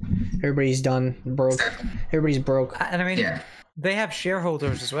money. Everybody's done, broke. Everybody's broke. And I mean, they have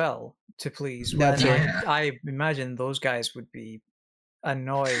shareholders as well to please. I imagine those guys would be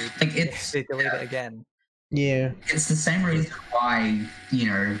annoyed if they delayed it again. Yeah, it's the same reason why, you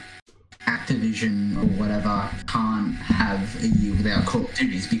know, Activision or whatever can't have a year without Call of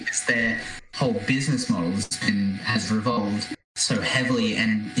Duties, because their whole business model has revolved so heavily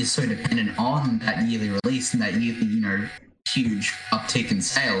and is so dependent on that yearly release and that yearly, huge uptick in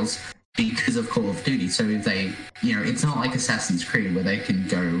sales because of Call of Duty. So if they, it's not like Assassin's Creed where they can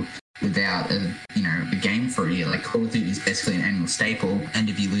go without a game for a year. Like Call of Duty is basically an annual staple, and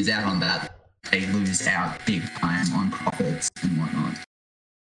if you lose out on that, they lose out big time on profits and whatnot.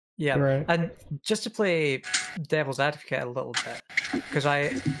 Yeah, right. And just to play devil's advocate a little bit, because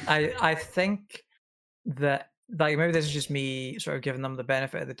I think that, like, maybe this is just me sort of giving them the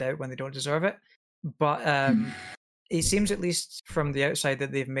benefit of the doubt when they don't deserve it, but it seems, at least from the outside,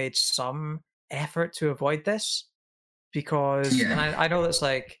 that they've made some effort to avoid this, because and I know that's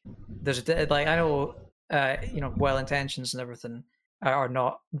like there's like I know well intentions and everything are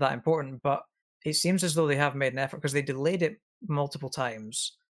not that important, but it seems as though they have made an effort, because they delayed it multiple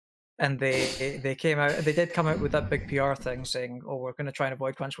times. And they did come out with that big PR thing saying, "Oh, we're going to try and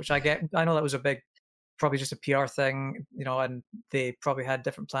avoid crunch," which I get. I know that was probably just a PR thing, and they probably had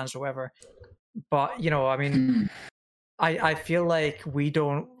different plans or whatever. But I mean, I feel like we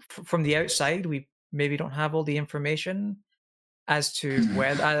don't, from the outside, we maybe don't have all the information as to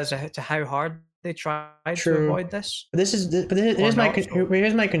to how hard they tried to avoid this. Here's my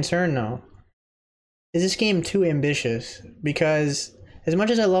concern though. Is this game too ambitious? Because as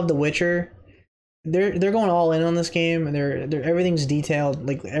much as I love The Witcher, they're going all in on this game, and they're everything's detailed,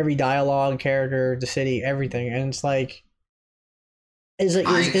 like every dialogue, character, the city, everything, and it's like, is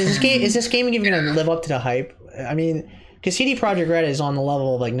this game even gonna live up to the hype? I mean, because CD Projekt Red is on the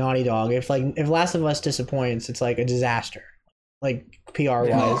level of like Naughty Dog. If Last of Us disappoints, it's like a disaster, like PR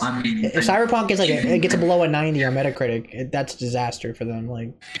wise. Well, I mean, if Cyberpunk is it gets below a 90 on Metacritic, that's a disaster for them.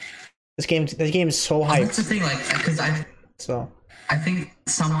 Like this game is so hyped. That's the thing, like, because I think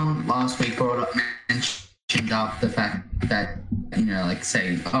someone last week mentioned up the fact that,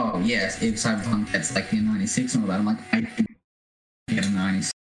 say, oh, yes, if Cyberpunk gets like the 96 and all that, I'm like, I don't get a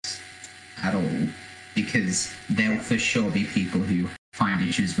 96 at all, because there'll for sure be people who find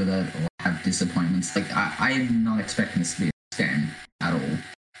issues with it or have disappointments. Like, I'm not expecting this to be a game at all.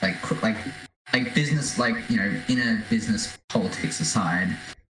 Like business, in a business politics aside,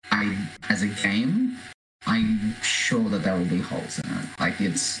 as a game, I'm sure that there will be holes in it. Like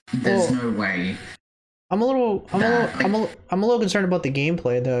there's no way. I'm a little concerned about the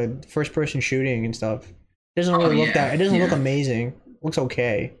gameplay, the first person shooting and stuff. It doesn't really look that. It doesn't look amazing. It looks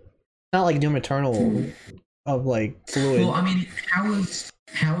okay. Not like Doom Eternal of like fluid. Well, I mean, how was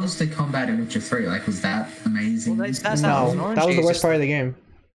the combat in Witcher 3? Like, was that amazing? Well, that was the worst part of the game.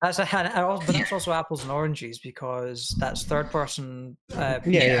 That's also apples and oranges, because that's third person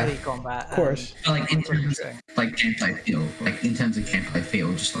combat. Of course. Like in terms of gameplay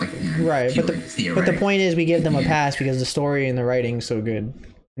feel, just like right. But the point is, we give them a pass because the story and the writing's so good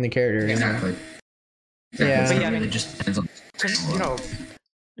and the character. Exactly. Yeah. But yeah, I mean, it just depends on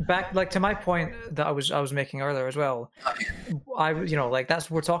back to my point that I was making earlier as well.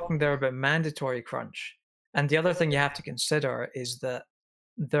 We're talking there about mandatory crunch, and the other thing you have to consider is that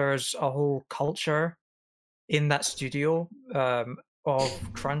there's a whole culture in that studio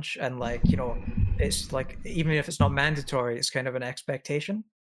of crunch, and it's like, even if it's not mandatory, it's kind of an expectation.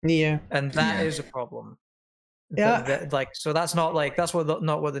 Yeah, and that is a problem. Yeah, so that's not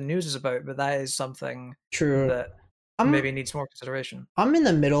not what the news is about, but that is something true that maybe needs more consideration. I'm in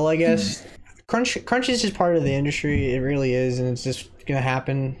the middle, I guess. Crunch is just part of the industry. It really is, and it's just gonna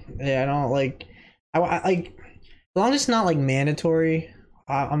happen. Yeah, I don't like. I like, as long as it's not like mandatory,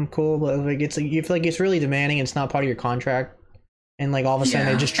 I'm cool. But it's like, you feel like it's really demanding, and it's not part of your contract, and like all of a sudden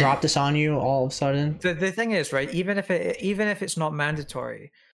they just drop this on you all of a sudden. The thing is, right? Even if it's not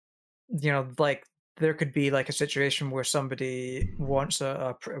mandatory, there could be like a situation where somebody wants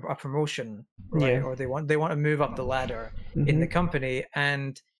a promotion, right? Or they want to move up the ladder in the company,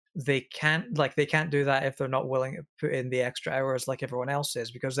 and they can't do that if they're not willing to put in the extra hours like everyone else is,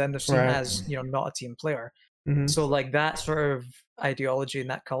 because then they're seen as not a team player. So like that sort of ideology and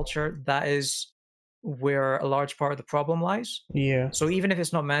that culture, that is where a large part of the problem lies. Yeah. So even if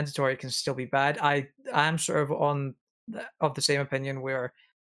it's not mandatory, it can still be bad. I'm sort of of the same opinion, where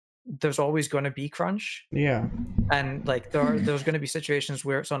there's always going to be crunch. Yeah. And like there's going to be situations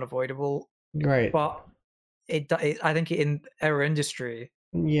where it's unavoidable. Right. But I think in our industry,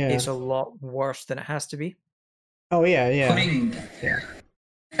 it's a lot worse than it has to be. Oh yeah, yeah.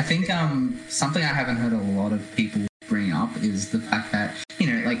 I think something I haven't heard a lot of people bring up is the fact that,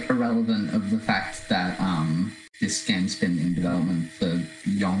 like, irrelevant of the fact that this game's been in development for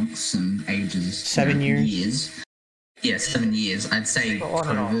yonks and ages. 7 years. Yeah, 7 years. I'd say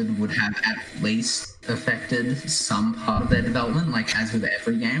COVID would have at least affected some part of their development, like as with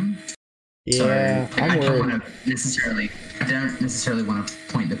every game. Yeah, So I'm I don't worried. want to necessarily. I don't necessarily want to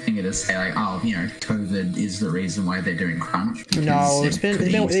point the finger to say like, oh, you know, COVID is the reason why they're doing crunch. No, because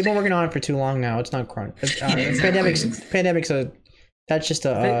they've been working on it for too long now. It's not crunch. Yeah, exactly. Pandemic's a that's just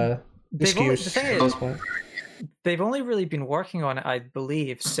a excuse the thing at is, this point. they've only really been working on it, I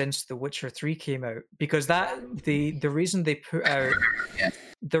believe, since The Witcher 3 came out, because the reason they put out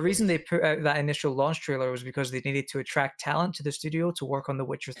that initial launch trailer was because they needed to attract talent to the studio to work on The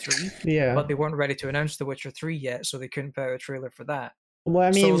Witcher 3. Yeah. But they weren't ready to announce The Witcher 3 yet, so they couldn't put out a trailer for that. Well,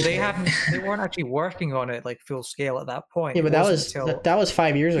 I mean, so they weren't actually working on it like full scale at that point. yeah, but that was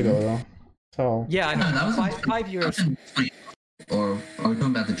 5 years ago though. So yeah, I know. No, that was 5 years. Or are we talking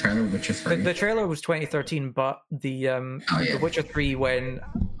about the trailer, Witcher 3? The trailer was 2013, but The Witcher 3, when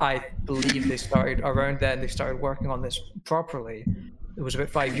I believe they started around then, they started working on this properly. It was about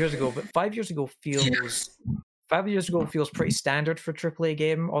 5 years ago, but 5 years ago feels 5 years ago feels pretty standard for a AAA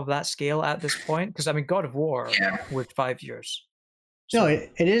game of that scale at this point. Because I mean, God of War was 5 years. no,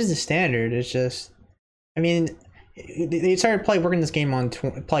 it is the standard. It's just, I mean, they started working this game on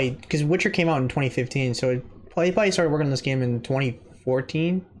because Witcher came out in 2015, so they probably started working on this game in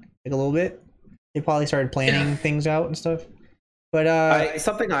 2014, like a little bit. They probably started planning things out and stuff. But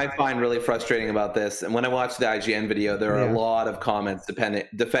something I find really frustrating about this, and when I watched the IGN video, there are a lot of comments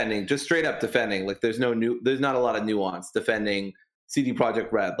defending, just straight up defending. Like there's not a lot of nuance defending CD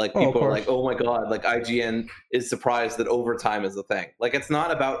Projekt Red. Like people are like, oh my god, like IGN is surprised that overtime is a thing. Like it's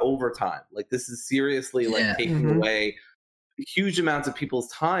not about overtime. Like this is seriously like taking away huge amounts of people's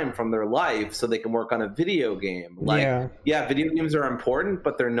time from their life so they can work on a video game. Like video games are important,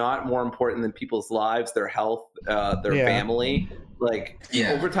 but they're not more important than people's lives, their health, their family. Like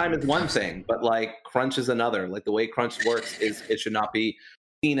overtime is one thing, but like crunch is another. Like the way crunch works is it should not be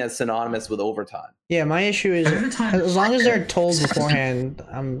seen as synonymous with overtime. Yeah, my issue is as long as they're told beforehand,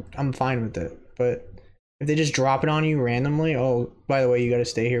 I'm fine with it. But if they just drop it on you randomly, oh, by the way, you got to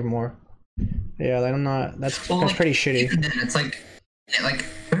stay here more. Yeah, I'm not. That's pretty shitty. Even then, it's like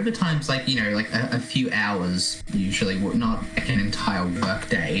overtime's like, you know, like a few hours usually, not like an entire work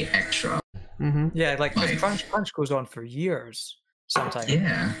day extra. Yeah, like crunch goes on for years sometimes.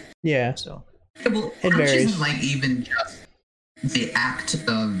 Yeah. So well, it crunch varies. isn't like even just the act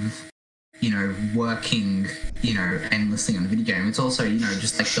of, you know, working, you know, endlessly on a video game. It's also, you know,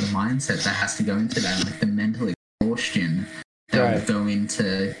 just like the mindset that has to go into that, like the mental exhaustion that would go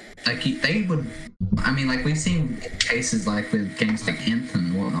into. Like they would, I mean, like we've seen cases like with games like Anthem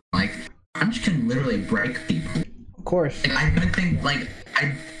and whatnot. Like crunch can literally break people. Of course. Like, I don't think, like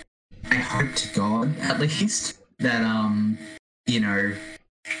I hope to God at least that you know,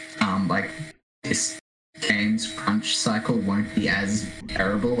 like this game's crunch cycle won't be as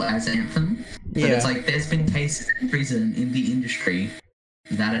terrible as Anthem. But it's like there's been cases and precedent in the industry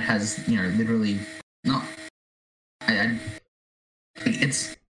that it has, you know, literally not.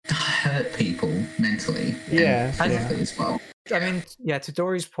 It's hurt people mentally and physically as well. I mean, to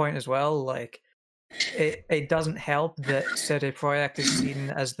Dory's point as well, like it doesn't help that CD Projekt is seen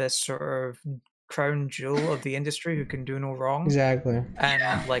as this sort of crown jewel of the industry who can do no wrong. Exactly.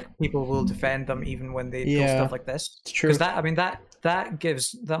 And like people will defend them even when they do stuff like this. It's true. Because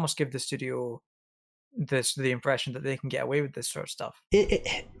that must give the studio the impression that they can get away with this sort of stuff.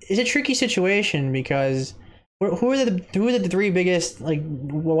 It's a tricky situation because who are the three biggest, like,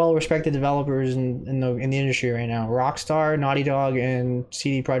 well-respected developers in the industry right now? Rockstar, Naughty Dog, and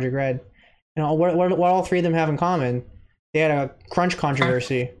CD Projekt Red. You know, what all three of them have in common? They had a crunch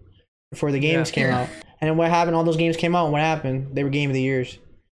controversy before the games came out, and then what happened? All those games came out, and what happened? They were Game of the Years.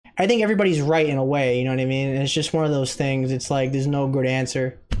 I think everybody's right in a way. You know what I mean? And it's just one of those things. It's like there's no good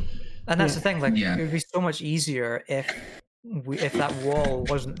answer. And that's the thing. Like, it would be so much easier if that wall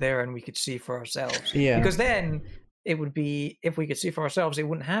wasn't there and we could see for ourselves. Yeah. Because then it would be, if we could see for ourselves, it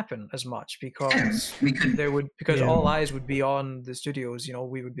wouldn't happen as much because all eyes would be on the studios. You know,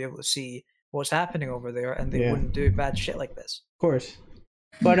 we would be able to see what's happening over there, and they wouldn't do bad shit like this. Of course.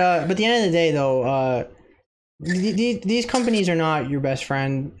 But at the end of the day, though, these companies are not your best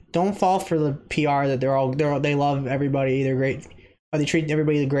friend. Don't fall for the PR that they love everybody. They're great. Or they treat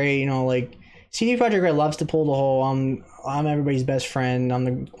everybody great. You know, like CD Projekt Red loves to pull the whole I'm everybody's best friend. I'm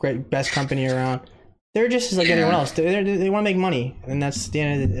the best company around. They're just like anyone else. They want to make money, and that's the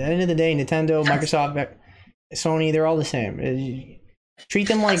end of the day. Nintendo, Microsoft, Sony, they're all the same. Treat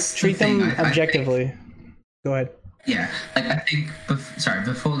them objectively. Go ahead. Yeah, like I think.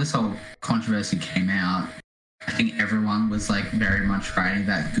 Before this whole controversy came out, I think everyone was like very much riding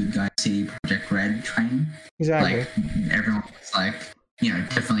that good guy CD Projekt Red train. Exactly. Like everyone was like, you know,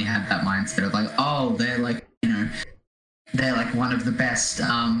 definitely had that mindset of like, oh, they're like, you know, they're like one of the best,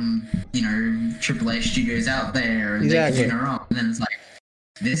 you know, AAA studios out there, and they can do no wrong. And then it's like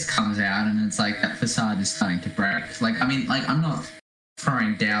this comes out, and it's like that facade is starting to break. Like, I mean, like I'm not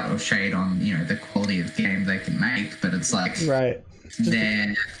throwing doubt or shade on, you know, the quality of the game they can make, but it's like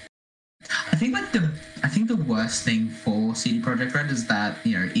they're. I think the worst thing for CD Projekt Red is that,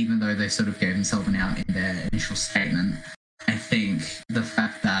 you know, even though they sort of gave themselves an out in their initial statement, I think the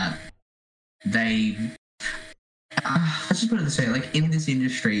fact that they let's just put it this way, like in this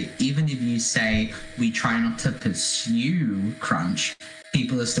industry, even if you say we try not to pursue crunch,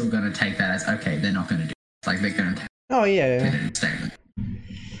 people are still going to take that as okay, they're not going to do it. Like they're going to take a statement.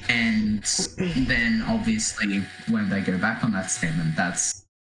 And then obviously when they go back on that statement,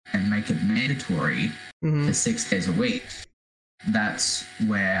 and make it mandatory for 6 days a week, that's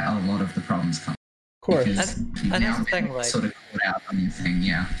where a lot of the problems come. Of course. And that's the thing, like, sort of caught out on your thing,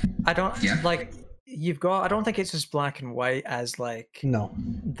 I don't like I don't think it's as black and white as like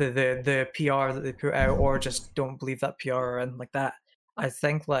the PR that they put out, or just don't believe that PR or anything like that. I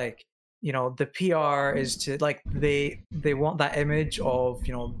think like, you know, the PR is to like they want that image of,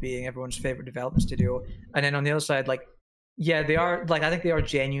 you know, being everyone's favorite development studio, and then on the other side, like, yeah, they are like, I think they are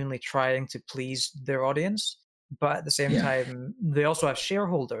genuinely trying to please their audience, but at the same time, they also have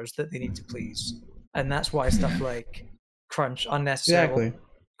shareholders that they need to please, and that's why stuff like crunch, unnecessary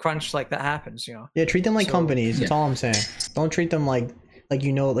crunch like that happens, you know. Yeah, treat them like companies. That's all I'm saying. Don't treat them like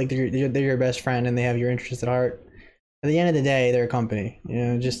you know, like they're your best friend and they have your interest at heart. At the end of the day, they're a company. You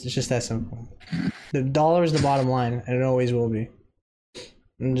know, it's just that simple. The dollar is the bottom line, and it always will be.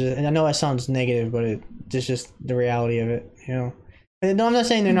 And I know that sounds negative, but it's just the reality of it, you know. And no, I'm not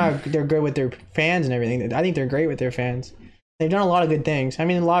saying they're good with their fans and everything. I think they're great with their fans. They've done a lot of good things. I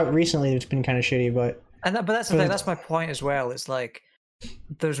mean, a lot recently it's been kind of shitty, but that's the thing. That's my point as well. It's like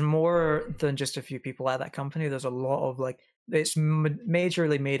there's more than just a few people at that company. There's a lot of like, it's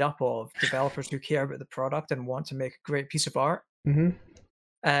majorly made up of developers who care about the product and want to make a great piece of art. And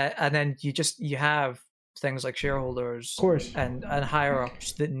then you have things like shareholders, of course, and higher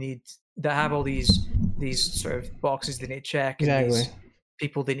ups that have all these sort of boxes they need to check, and these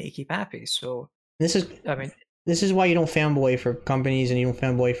people they need to keep happy. So this is why you don't fanboy for companies and you don't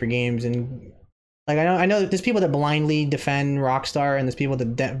fanboy for games. And like I know there's people that blindly defend Rockstar, and there's people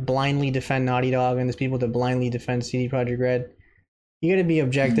that blindly defend Naughty Dog, and there's people that blindly defend CD Projekt Red. You gotta be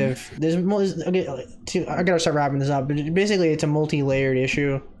objective. I gotta start wrapping this up. But basically, it's a multi-layered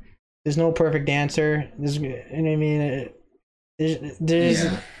issue. There's no perfect answer.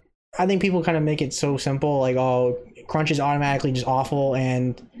 I think people kind of make it so simple, like, oh, crunch is automatically just awful,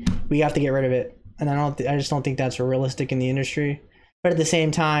 and we have to get rid of it. And I just don't think that's realistic in the industry. But at the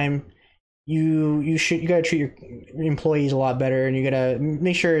same time, you gotta treat your employees a lot better, and you gotta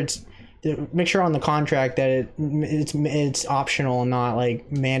make sure on the contract that it's optional and not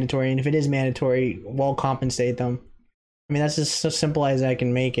like mandatory. And if it is mandatory, well, compensate them. I mean, that's just so simple as I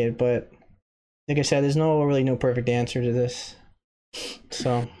can make it, but like I said, there's no perfect answer to this.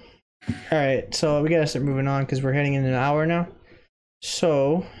 So, all right, so we gotta start moving on because we're heading in an hour now.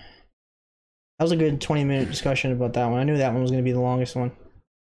 So that was a good 20-minute discussion about that one. I knew that one was gonna be the longest one.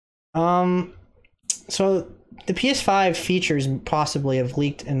 So the PS5 features possibly have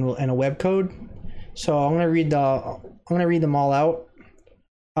leaked in a web code. So I'm gonna read them all out.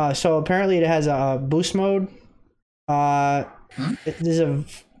 So apparently it has a boost mode. Apparently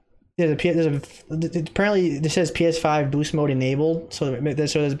this says PS5 boost mode enabled, so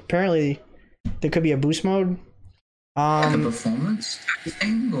apparently there could be a boost mode. Like a performance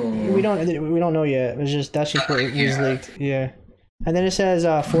thing, or we don't know yet. That's just what it was leaked. Yeah. And then it says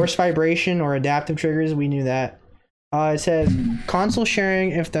force vibration or adaptive triggers. We knew that. It says console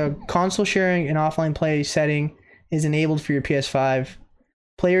sharing. If the console sharing and offline play setting is enabled for your PS5,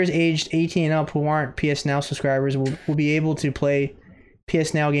 players aged 18 and up who aren't PS Now subscribers will be able to play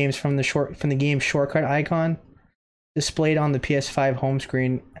PS Now games from the game's shortcut icon displayed on the PS5 home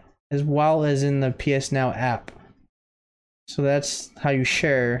screen, as well as in the PS Now app. So that's how you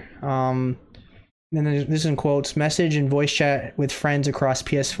share. And then this is in quotes: message and voice chat with friends across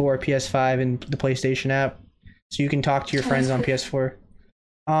PS4, PS5, and the PlayStation app, so you can talk to your friends on PS4.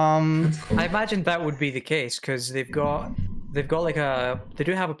 I imagine that would be the case because they do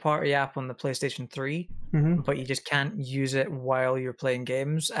have a party app on the PlayStation 3, but you just can't use it while you're playing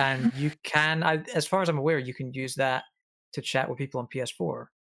games. And you can, as far as I'm aware, you can use that to chat with people on PS4.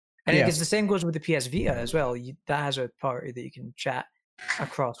 And because the same goes with the PS Vita as well. That has a party that you can chat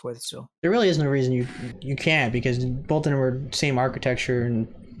across with. So there really isn't a reason you can't, because both of them are same architecture, and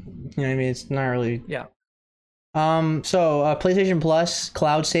you know what I mean. It's not really So PlayStation Plus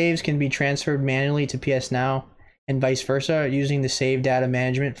cloud saves can be transferred manually to PS Now and vice versa using the save data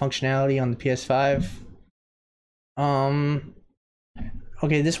management functionality on the PS5.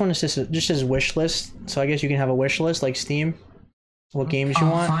 Okay, this one is just as wish list, so I guess you can have a wish list like Steam. What games you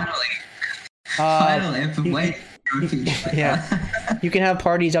want? Finally, I've been waiting. Yeah, you can have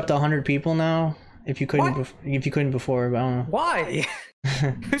parties up to 100 people now. If you couldn't before, but I don't know. Why?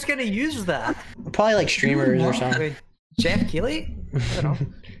 Who's gonna use that? Probably like streamers or something. Jeff Keighley? I don't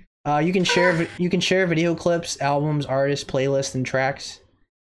know. You can share video clips, albums, artists, playlists, and tracks.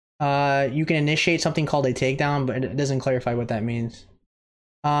 You can initiate something called a takedown, but it doesn't clarify what that means.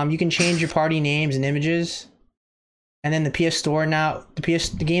 You can change your party names and images, and then the PS Store now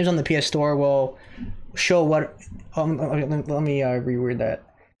the games on the PS Store will show what. Let me reword that.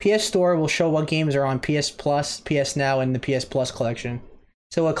 PS Store will show what games are on PS Plus, PS Now, and the PS Plus collection.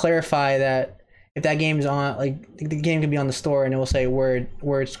 So it'll clarify that if that game's on, like the game can be on the store, and it will say where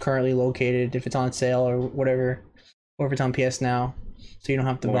it's currently located, if it's on sale or whatever, or if it's on PS Now, so you don't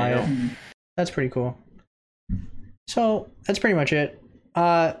have to buy it. That's pretty cool. So that's pretty much it.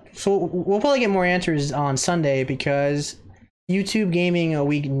 So we'll probably get more answers on Sunday because YouTube Gaming a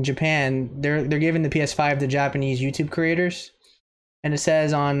Week in Japan, they're giving the PS5 to Japanese YouTube creators. And it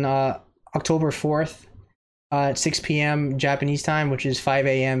says on October 4th at 6 p.m. Japanese time, which is 5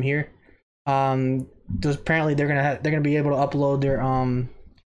 a.m. here. Apparently they're gonna be able to upload their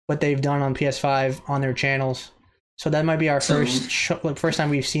what they've done on PS5 on their channels. So that might be our first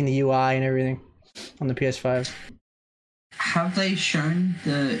time we've seen the UI and everything on the PS5. Have they shown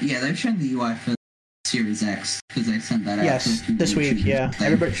they've shown the UI for Series X because they sent that out. Yes, this week. Yeah,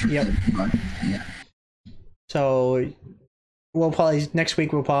 everybody. Yep. Yeah. So. Next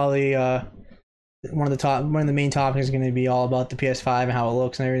week we'll probably one of the main topics is going to be all about the PS5 and how it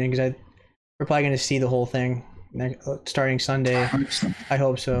looks and everything because we're probably going to see the whole thing starting Sunday. I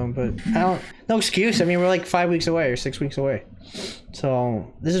hope so, but no excuse. I mean, we're like 5 weeks away or 6 weeks away,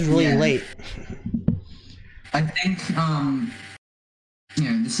 so this is really late. I think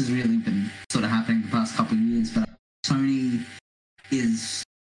this has really been sort of happening the past couple of years, but Sony is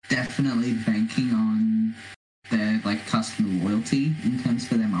definitely banking on their like customer loyalty in terms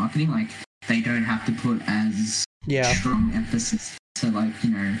for their marketing. Like they don't have to put as strong emphasis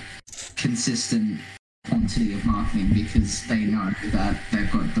to consistent quantity of marketing because they know that they've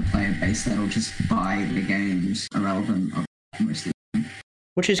got the player base that'll just buy the games irrelevant of most of them.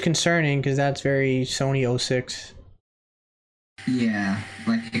 Which is concerning because that's very Sony 06. Yeah,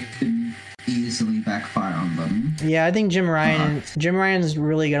 like it could easily backfire on them. Yeah, I think Jim Ryan's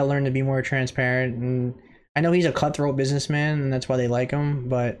really got to learn to be more transparent, and I know he's a cutthroat businessman, and that's why they like him.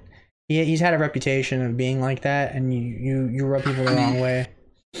 But he's had a reputation of being like that, and you rub people the wrong way.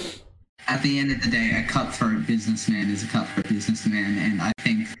 At the end of the day, a cutthroat businessman is a cutthroat businessman, and I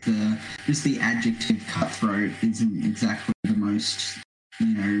think just the adjective cutthroat isn't exactly the most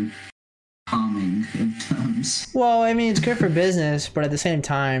calming of terms. Well, I mean, it's good for business, but at the same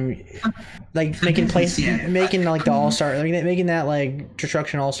time, like making like the All-Star, like making that like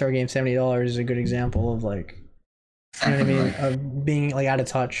Destruction All-Star game $70 is a good example of like, you know what I mean, of being like out of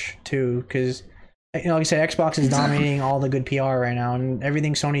touch too. Because like I said, Xbox is dominating all the good PR right now, and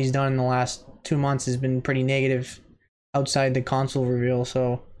everything Sony's done in the last 2 months has been pretty negative outside the console reveal.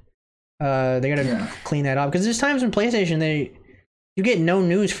 So they gotta clean that up because there's times when PlayStation you get no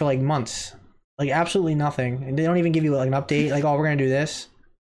news for like months. Like absolutely nothing, and they don't even give you like an update. Like, oh, we're gonna do this.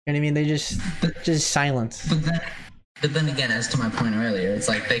 You know what I mean? They just silence. But then again, as to my point earlier, it's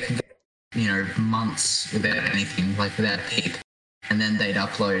like they could go, months without anything, like without a peep, and then they'd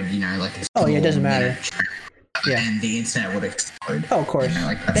upload, like. It doesn't matter. And the internet would explode. Oh, of course.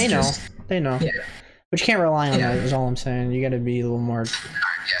 They know. They know. Yeah. But you can't rely on that. Is all I'm saying. You got to be a little more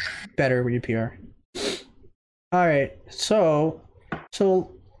better with your PR. All right, so.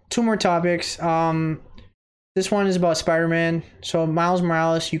 2 more topics. This one is about Spider-Man. So Miles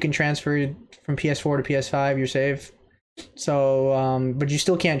Morales, you can transfer from PS4 to PS5 your save. So, but you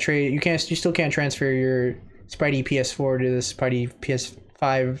still can't trade. You still can't transfer your Spidey PS4 to the Spidey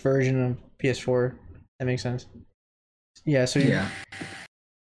PS5 version of PS4. That makes sense. Yeah. So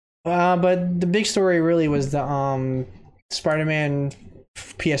but the big story really was the Spider-Man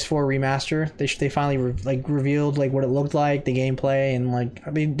PS4 remaster. They finally revealed like what it looked like, the gameplay, and like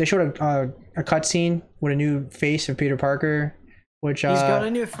they showed a cutscene with a new face of Peter Parker, which he's got a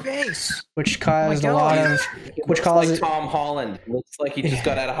new face, which caused a lot of like Tom Holland. Looks like he just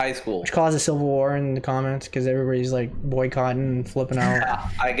got out of high school, which caused a civil war in the comments because everybody's like boycotting and flipping out.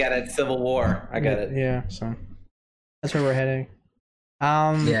 I get it, civil war. I get it. Yeah, so that's where we're heading.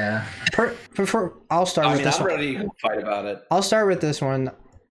 I'll start with this one. I'm ready to fight about it. I'll start with this one.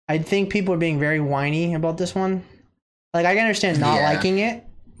 I think people are being very whiny about this one. Like, I can understand not Yeah. liking it.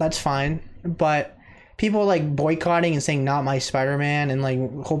 That's fine. But people like boycotting and saying not my Spider-Man and like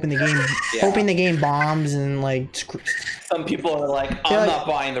hoping the game bombs and like Some people are like, I'm like- not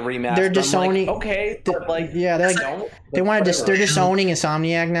buying the remaster. they're I'm disowning- like, okay, but like, yeah, they're like don't. they want to Whatever. they're disowning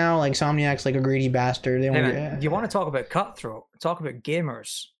Insomniac now. Like Insomniac's like a greedy bastard. They Hey, want man, you want to talk about cutthroat? Talk about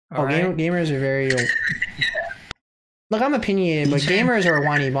gamers. Oh, gamers are very. Look, I'm opinionated, but gamers are a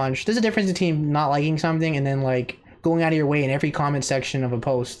whiny bunch. There's a difference between not liking something and then like going out of your way in every comment section of a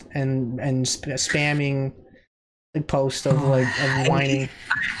post and spamming like posts of like of whining.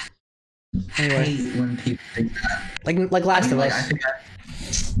 I Anyway, hate when people think that. like Last of Like,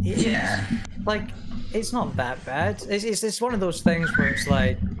 Us. Yeah. Like, it's not that bad. It's one of those things where it's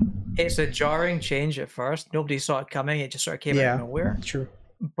like, it's a jarring change at first. Nobody saw it coming. It just sort of came out Yeah. of nowhere. True.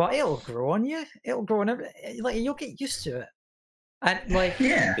 But it'll grow on you. It'll grow on like you'll get used to it. And like,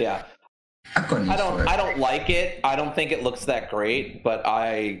 Yeah. Yeah. I've gotten used to it. I don't like it. I don't think it looks that great, but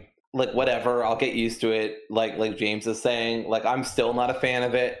I like whatever. I'll get used to it. Like James is saying, like I'm still not a fan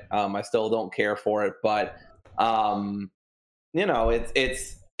of it. I still don't care for it, but you know,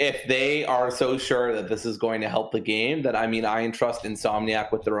 it's if they are so sure that this is going to help the game, that I mean, I entrust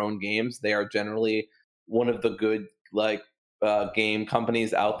Insomniac with their own games. They are generally one of the good like game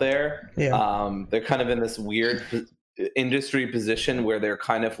companies out there. Yeah. They're kind of in this weird industry position where they're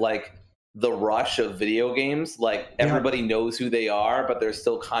kind of like the Rush of video games. Like everybody knows who they are, but they're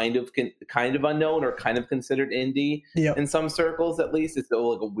still kind of unknown or kind of considered indie in some circles. At least it's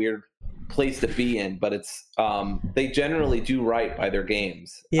still like a weird place to be in, but it's they generally do right by their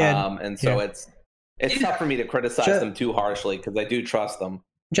games. And so it's tough for me to criticize them too harshly because I do trust them.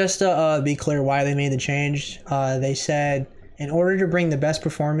 Just to be clear why they made the change, they said in order to bring the best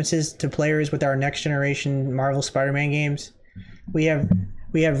performances to players with our next generation Marvel Spider-Man games, we have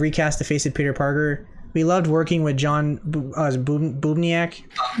recast the face of Peter Parker. We loved working with John Bobniak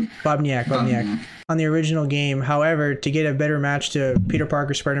on the original game. However, to get a better match to Peter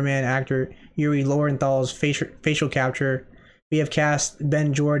Parker Spider-Man actor Yuri Lorenthal's facial capture, we have cast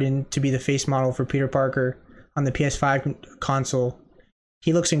Ben Jordan to be the face model for Peter Parker on the PS5 console.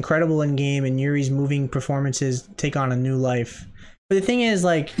 He looks incredible in game, and Yuri's moving performances take on a new life. But the thing is,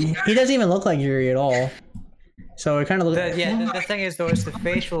 like, he doesn't even look like Yuri at all. So it kind of looks. The thing is, though, it's the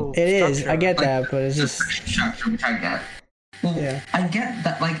facial. It is. structure. I get that, but it's just. Structure, which I get. Well, Yeah. I get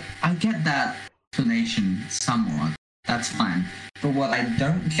that. Like, I get that explanation somewhat. That's fine. But what I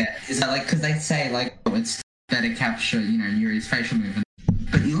don't get is that, like, because they say like, oh, it's better capture, you know, Yuri's facial movement.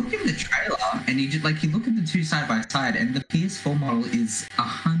 But you look at the trailer and you just like you look at the two side by side, and the PS4 model is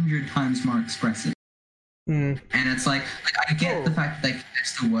 100 times more expressive. Mm. And it's like I get the fact that they're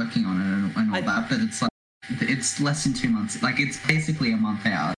still working on it and all that, but it's like it's less than 2 months. Like it's basically a month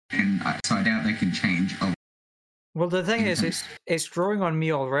out, and so I doubt they can change a lot. Well, the thing is, it's growing on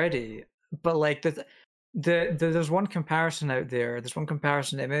me already. But like there's one comparison out there. There's one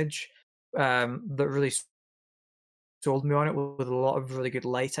comparison image that really sold me on it with a lot of really good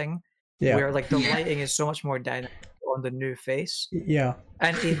lighting. Yeah. Where like the lighting is so much more dynamic on the new face, Yeah.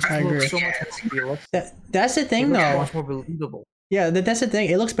 and it just I agree. looks so much more realistic. That's the thing, It looks though. much more believable. Yeah, that's the thing.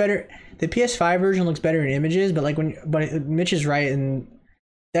 It looks better. The PS5 version looks better in images, but Mitch is right, and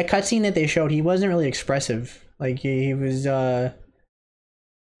that cutscene that they showed, he wasn't really expressive. Like he was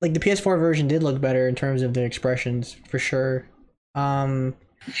like the PS4 version did look better in terms of the expressions for sure. I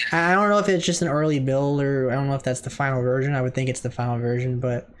don't know if it's just an early build or I don't know if that's the final version. I would think it's the final version,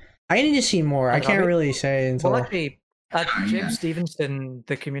 but I need to see more. I can't really say until. Well, actually, James Stevenson,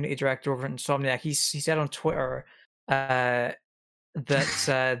 the community director over at Insomniac, he said on Twitter that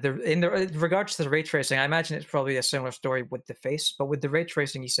in regards to the ray tracing, I imagine it's probably a similar story with the face, but with the ray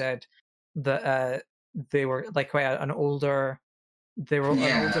tracing, he said that they were like quite an older set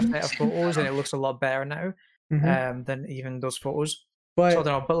of photos, and it looks a lot better now than even those photos. But So I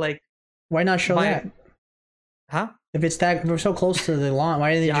don't know, but like, why not show that? Huh? If it's that we're so close to the launch,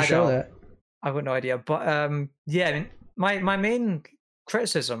 why didn't they just show that? I've got no idea. But yeah, I mean, my main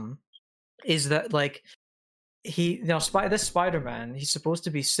criticism is that like this Spider-Man, he's supposed to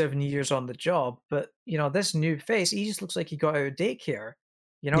be 7 years on the job, but you know, this new face, he just looks like he got out of daycare.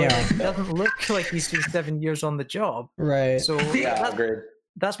 You know, like, it doesn't look like he's been 7 years on the job. Right. So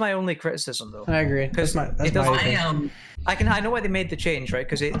that's my only criticism, though. I agree. Because That's my I know why they made the change, right?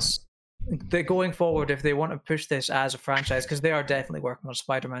 Because they're going forward, if they want to push this as a franchise, because they are definitely working on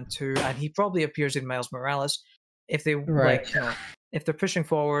Spider-Man 2, and he probably appears in Miles Morales. If they if they're pushing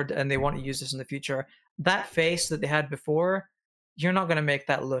forward and they want to use this in the future, that face that they had before, you're not going to make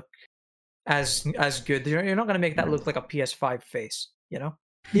that look as good. You're not going to make that look like a PS5 face, you know?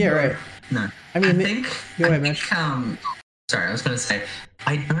 Yeah, right. No. I mean, Go ahead, Mitch. Sorry, I was going to say,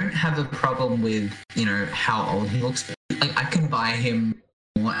 I don't have a problem with, how old he looks. Like, I can buy him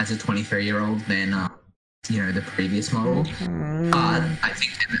more as a 23-year-old than, the previous model. But I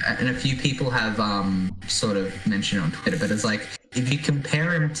think, and a few people have sort of mentioned on Twitter, but it's like, if you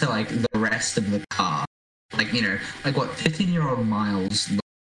compare him to, like, the rest of the car, like, like what, 15-year-old Miles looks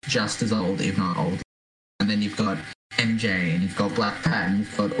just as old, if not older. And then you've got MJ, and you've got Black Pat, and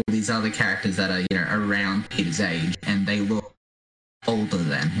you've got all these other characters that are, around Peter's age, and they look older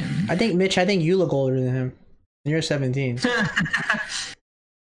than him. Mitch, I think you look older than him. You're 17.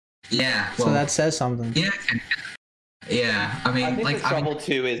 Yeah. Well, so that says something. Yeah. Yeah. I mean, I think the trouble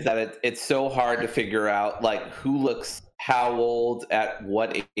too is that it's so hard to figure out like who looks how old at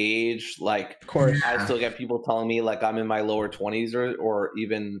what age. Like, of course, I still get people telling me like I'm in my lower 20s or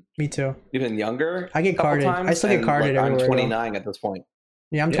even me too, even younger. I get carded. I still get carded. Like, I'm 29 at this point.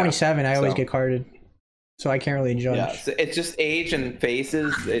 Yeah, I'm 27. I always get carded, so I can't really judge. Yeah, so it's just age and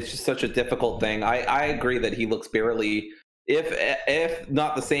faces. It's just such a difficult thing. I agree that he looks barely, if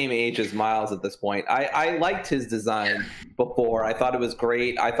not the same age as Miles at this point. I liked his design before. I thought it was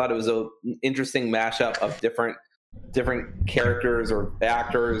great. I thought it was an interesting mashup of different characters or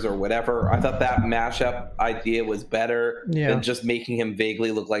actors or whatever. I thought that mashup idea was better than just making him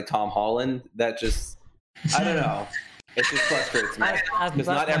vaguely look like Tom Holland. That just, I don't know. It just frustrates me because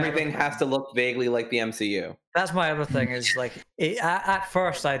not everything has to look vaguely like the MCU. That's my other thing is like, at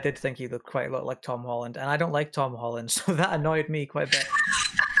first I did think he looked quite a lot like Tom Holland, and I don't like Tom Holland, so that annoyed me quite a bit.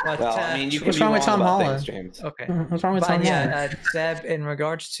 But, well, I mean, you can what's be wrong with Tom Holland, things, James. Okay, what's wrong with Tom Holland? Seb, in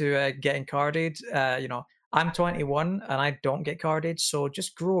regards to getting carded, I'm 21 and I don't get carded, so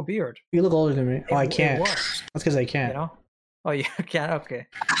just grow a beard. You look older than me. Oh, I can't. That's because I can't. Oh, you can't. Okay.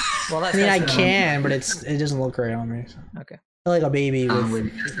 Well, that's, I mean, I can, but it doesn't look great on me. So. Okay. I feel like a baby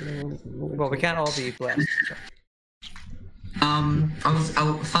with. Well, we can't all be blessed. Fun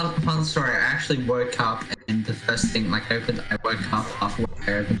story. I actually woke up and the first thing, I woke up halfway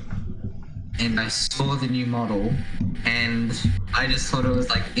and I saw the new model, and I just thought it was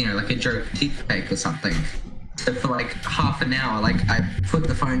like a joke teeth fake or something. So for like half an hour, I put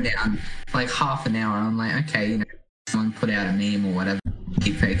the phone down for like half an hour, and I'm like, okay, someone put out a meme or whatever,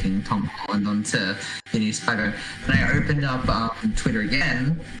 keep faking Tom Holland onto the new Spider. But I opened up Twitter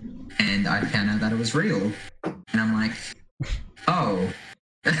again, and I found out that it was real, and I'm like, oh.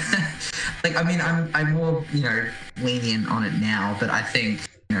 I mean, I'm more lenient on it now, but I think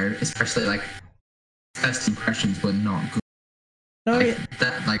especially first impressions were not good. No,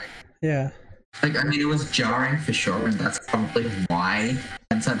 yeah. I mean, it was jarring for sure, and that's probably why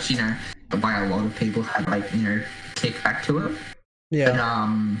and such, why a lot of people had kickback to it. Yeah.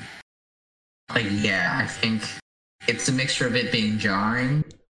 But yeah, I think it's a mixture of it being jarring,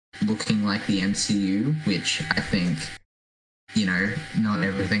 looking like the MCU, which I think, not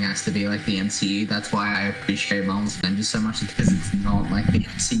everything has to be like the MCU. That's why I appreciate Marvel's Avengers so much, because it's not like the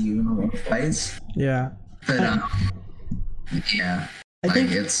MCU in a lot of ways. Yeah. But yeah, I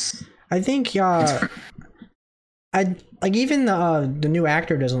think even the new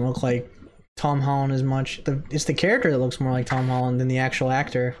actor doesn't look like Tom Holland as much. It's the character that looks more like Tom Holland than the actual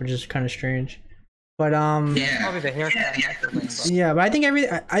actor, which is kind of strange. But probably the haircut. Yeah, but I think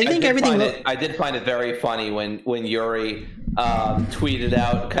everything. I did find it very funny when Yuri tweeted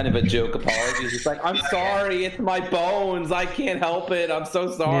out kind of a joke apology. He's like, "I'm sorry, it's my bones. I can't help it. I'm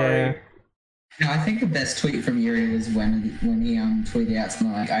so sorry." Yeah. No, I think the best tweet from Yuri was when he tweeted out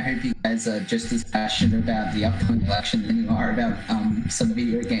something like, "I hope you guys are just as passionate about the upcoming election than you are about some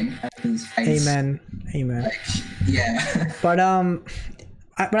video game characters' face." Amen. Yeah. But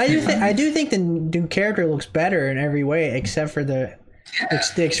I do think the new character looks better in every way except for the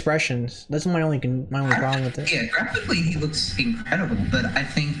expressions. That's my only problem with it. Yeah, graphically he looks incredible, but I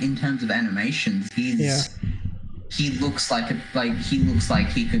think in terms of animations, he looks like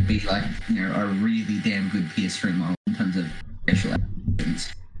he could be a really damn good PS3 model in terms of facial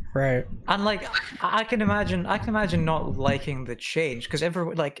animations. Right. And I can imagine not liking the change, because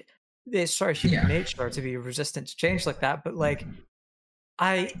it's sort of human nature to be resistant to change like that, but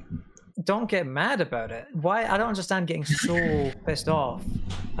I don't get mad about it. Why? I don't understand getting so pissed off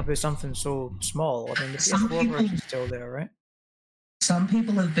about something so small. I mean, the PS4 version's still there, right? Some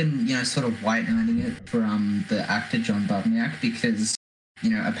people have been, sort of white-knighting it for the actor John Bubniak, because,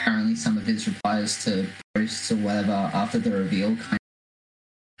 apparently some of his replies to posts or whatever after the reveal kind of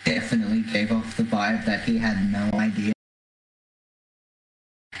definitely gave off the vibe that he had no idea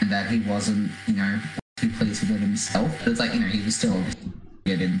and that he wasn't, too pleased with it himself. But it's he was still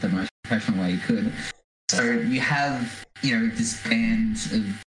get in the most professional way he could. So you have, this band of,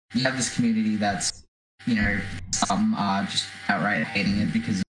 you have this community that's, some are just outright hating it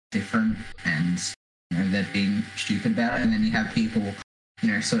because it's different and, they're being stupid about it. And then you have people,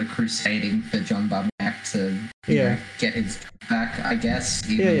 sort of crusading for John Bubniak to, get his back, I guess,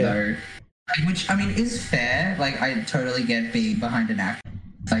 even though, which, I mean, is fair. Like, I totally get being behind an actor.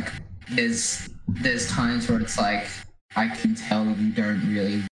 Like, there's times where it's like, I can tell you don't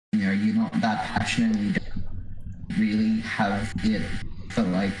really, you're not that passionate, you don't really have it for,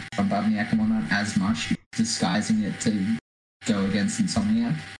 like, John Bubniak and whatnot as much, disguising it to go against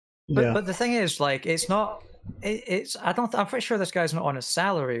Insomniac. But the thing is, like, it's not, I'm pretty sure this guy's not on a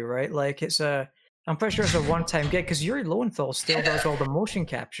salary, right? Like, I'm pretty sure it's a one-time gig, because Yuri Lowenthal still does all the motion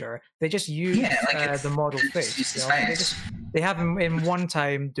capture. They just use the model face. They have him in one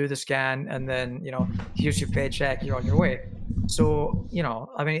time, do the scan, and then, here's your paycheck, you're on your way. So,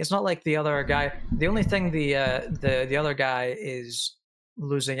 I mean, it's not like the other guy. The only thing the other guy is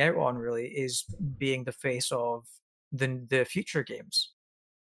losing out on, really, is being the face of the future games.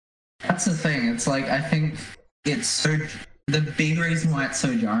 That's the thing. It's like, I think the big reason why it's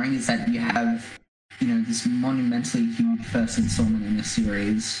so jarring is that you have, this monumentally huge first installment in the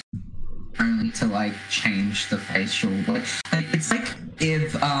series only to, like, change the facial. Like it's like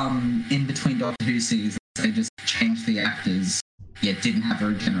if, in between Doctor Who seasons, they just changed the actors, yet didn't have a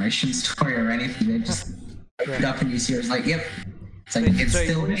regeneration story or anything. They just put up a new series, like, yep. It's like, it's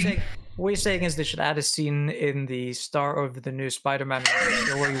still what you're saying is they should add a scene in the start of the new Spider-Man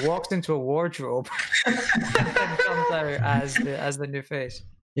movie where he walks into a wardrobe and comes out as the new face.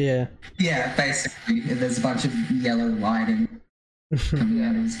 Yeah. Yeah, basically. There's a bunch of yellow lighting coming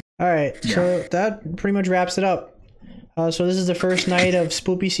out of his... Alright, so that pretty much wraps it up. So this is the first night of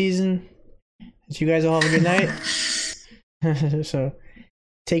spoopy season. So you guys all have a good night. So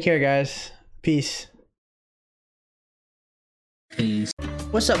take care, guys. Peace. Peace.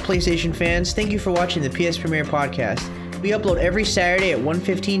 What's up, PlayStation fans? Thank you for watching the PSPremiere podcast. We upload every Saturday at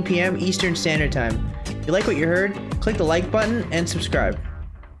 1:15 p.m. Eastern Standard Time. If you like what you heard, click the like button and subscribe.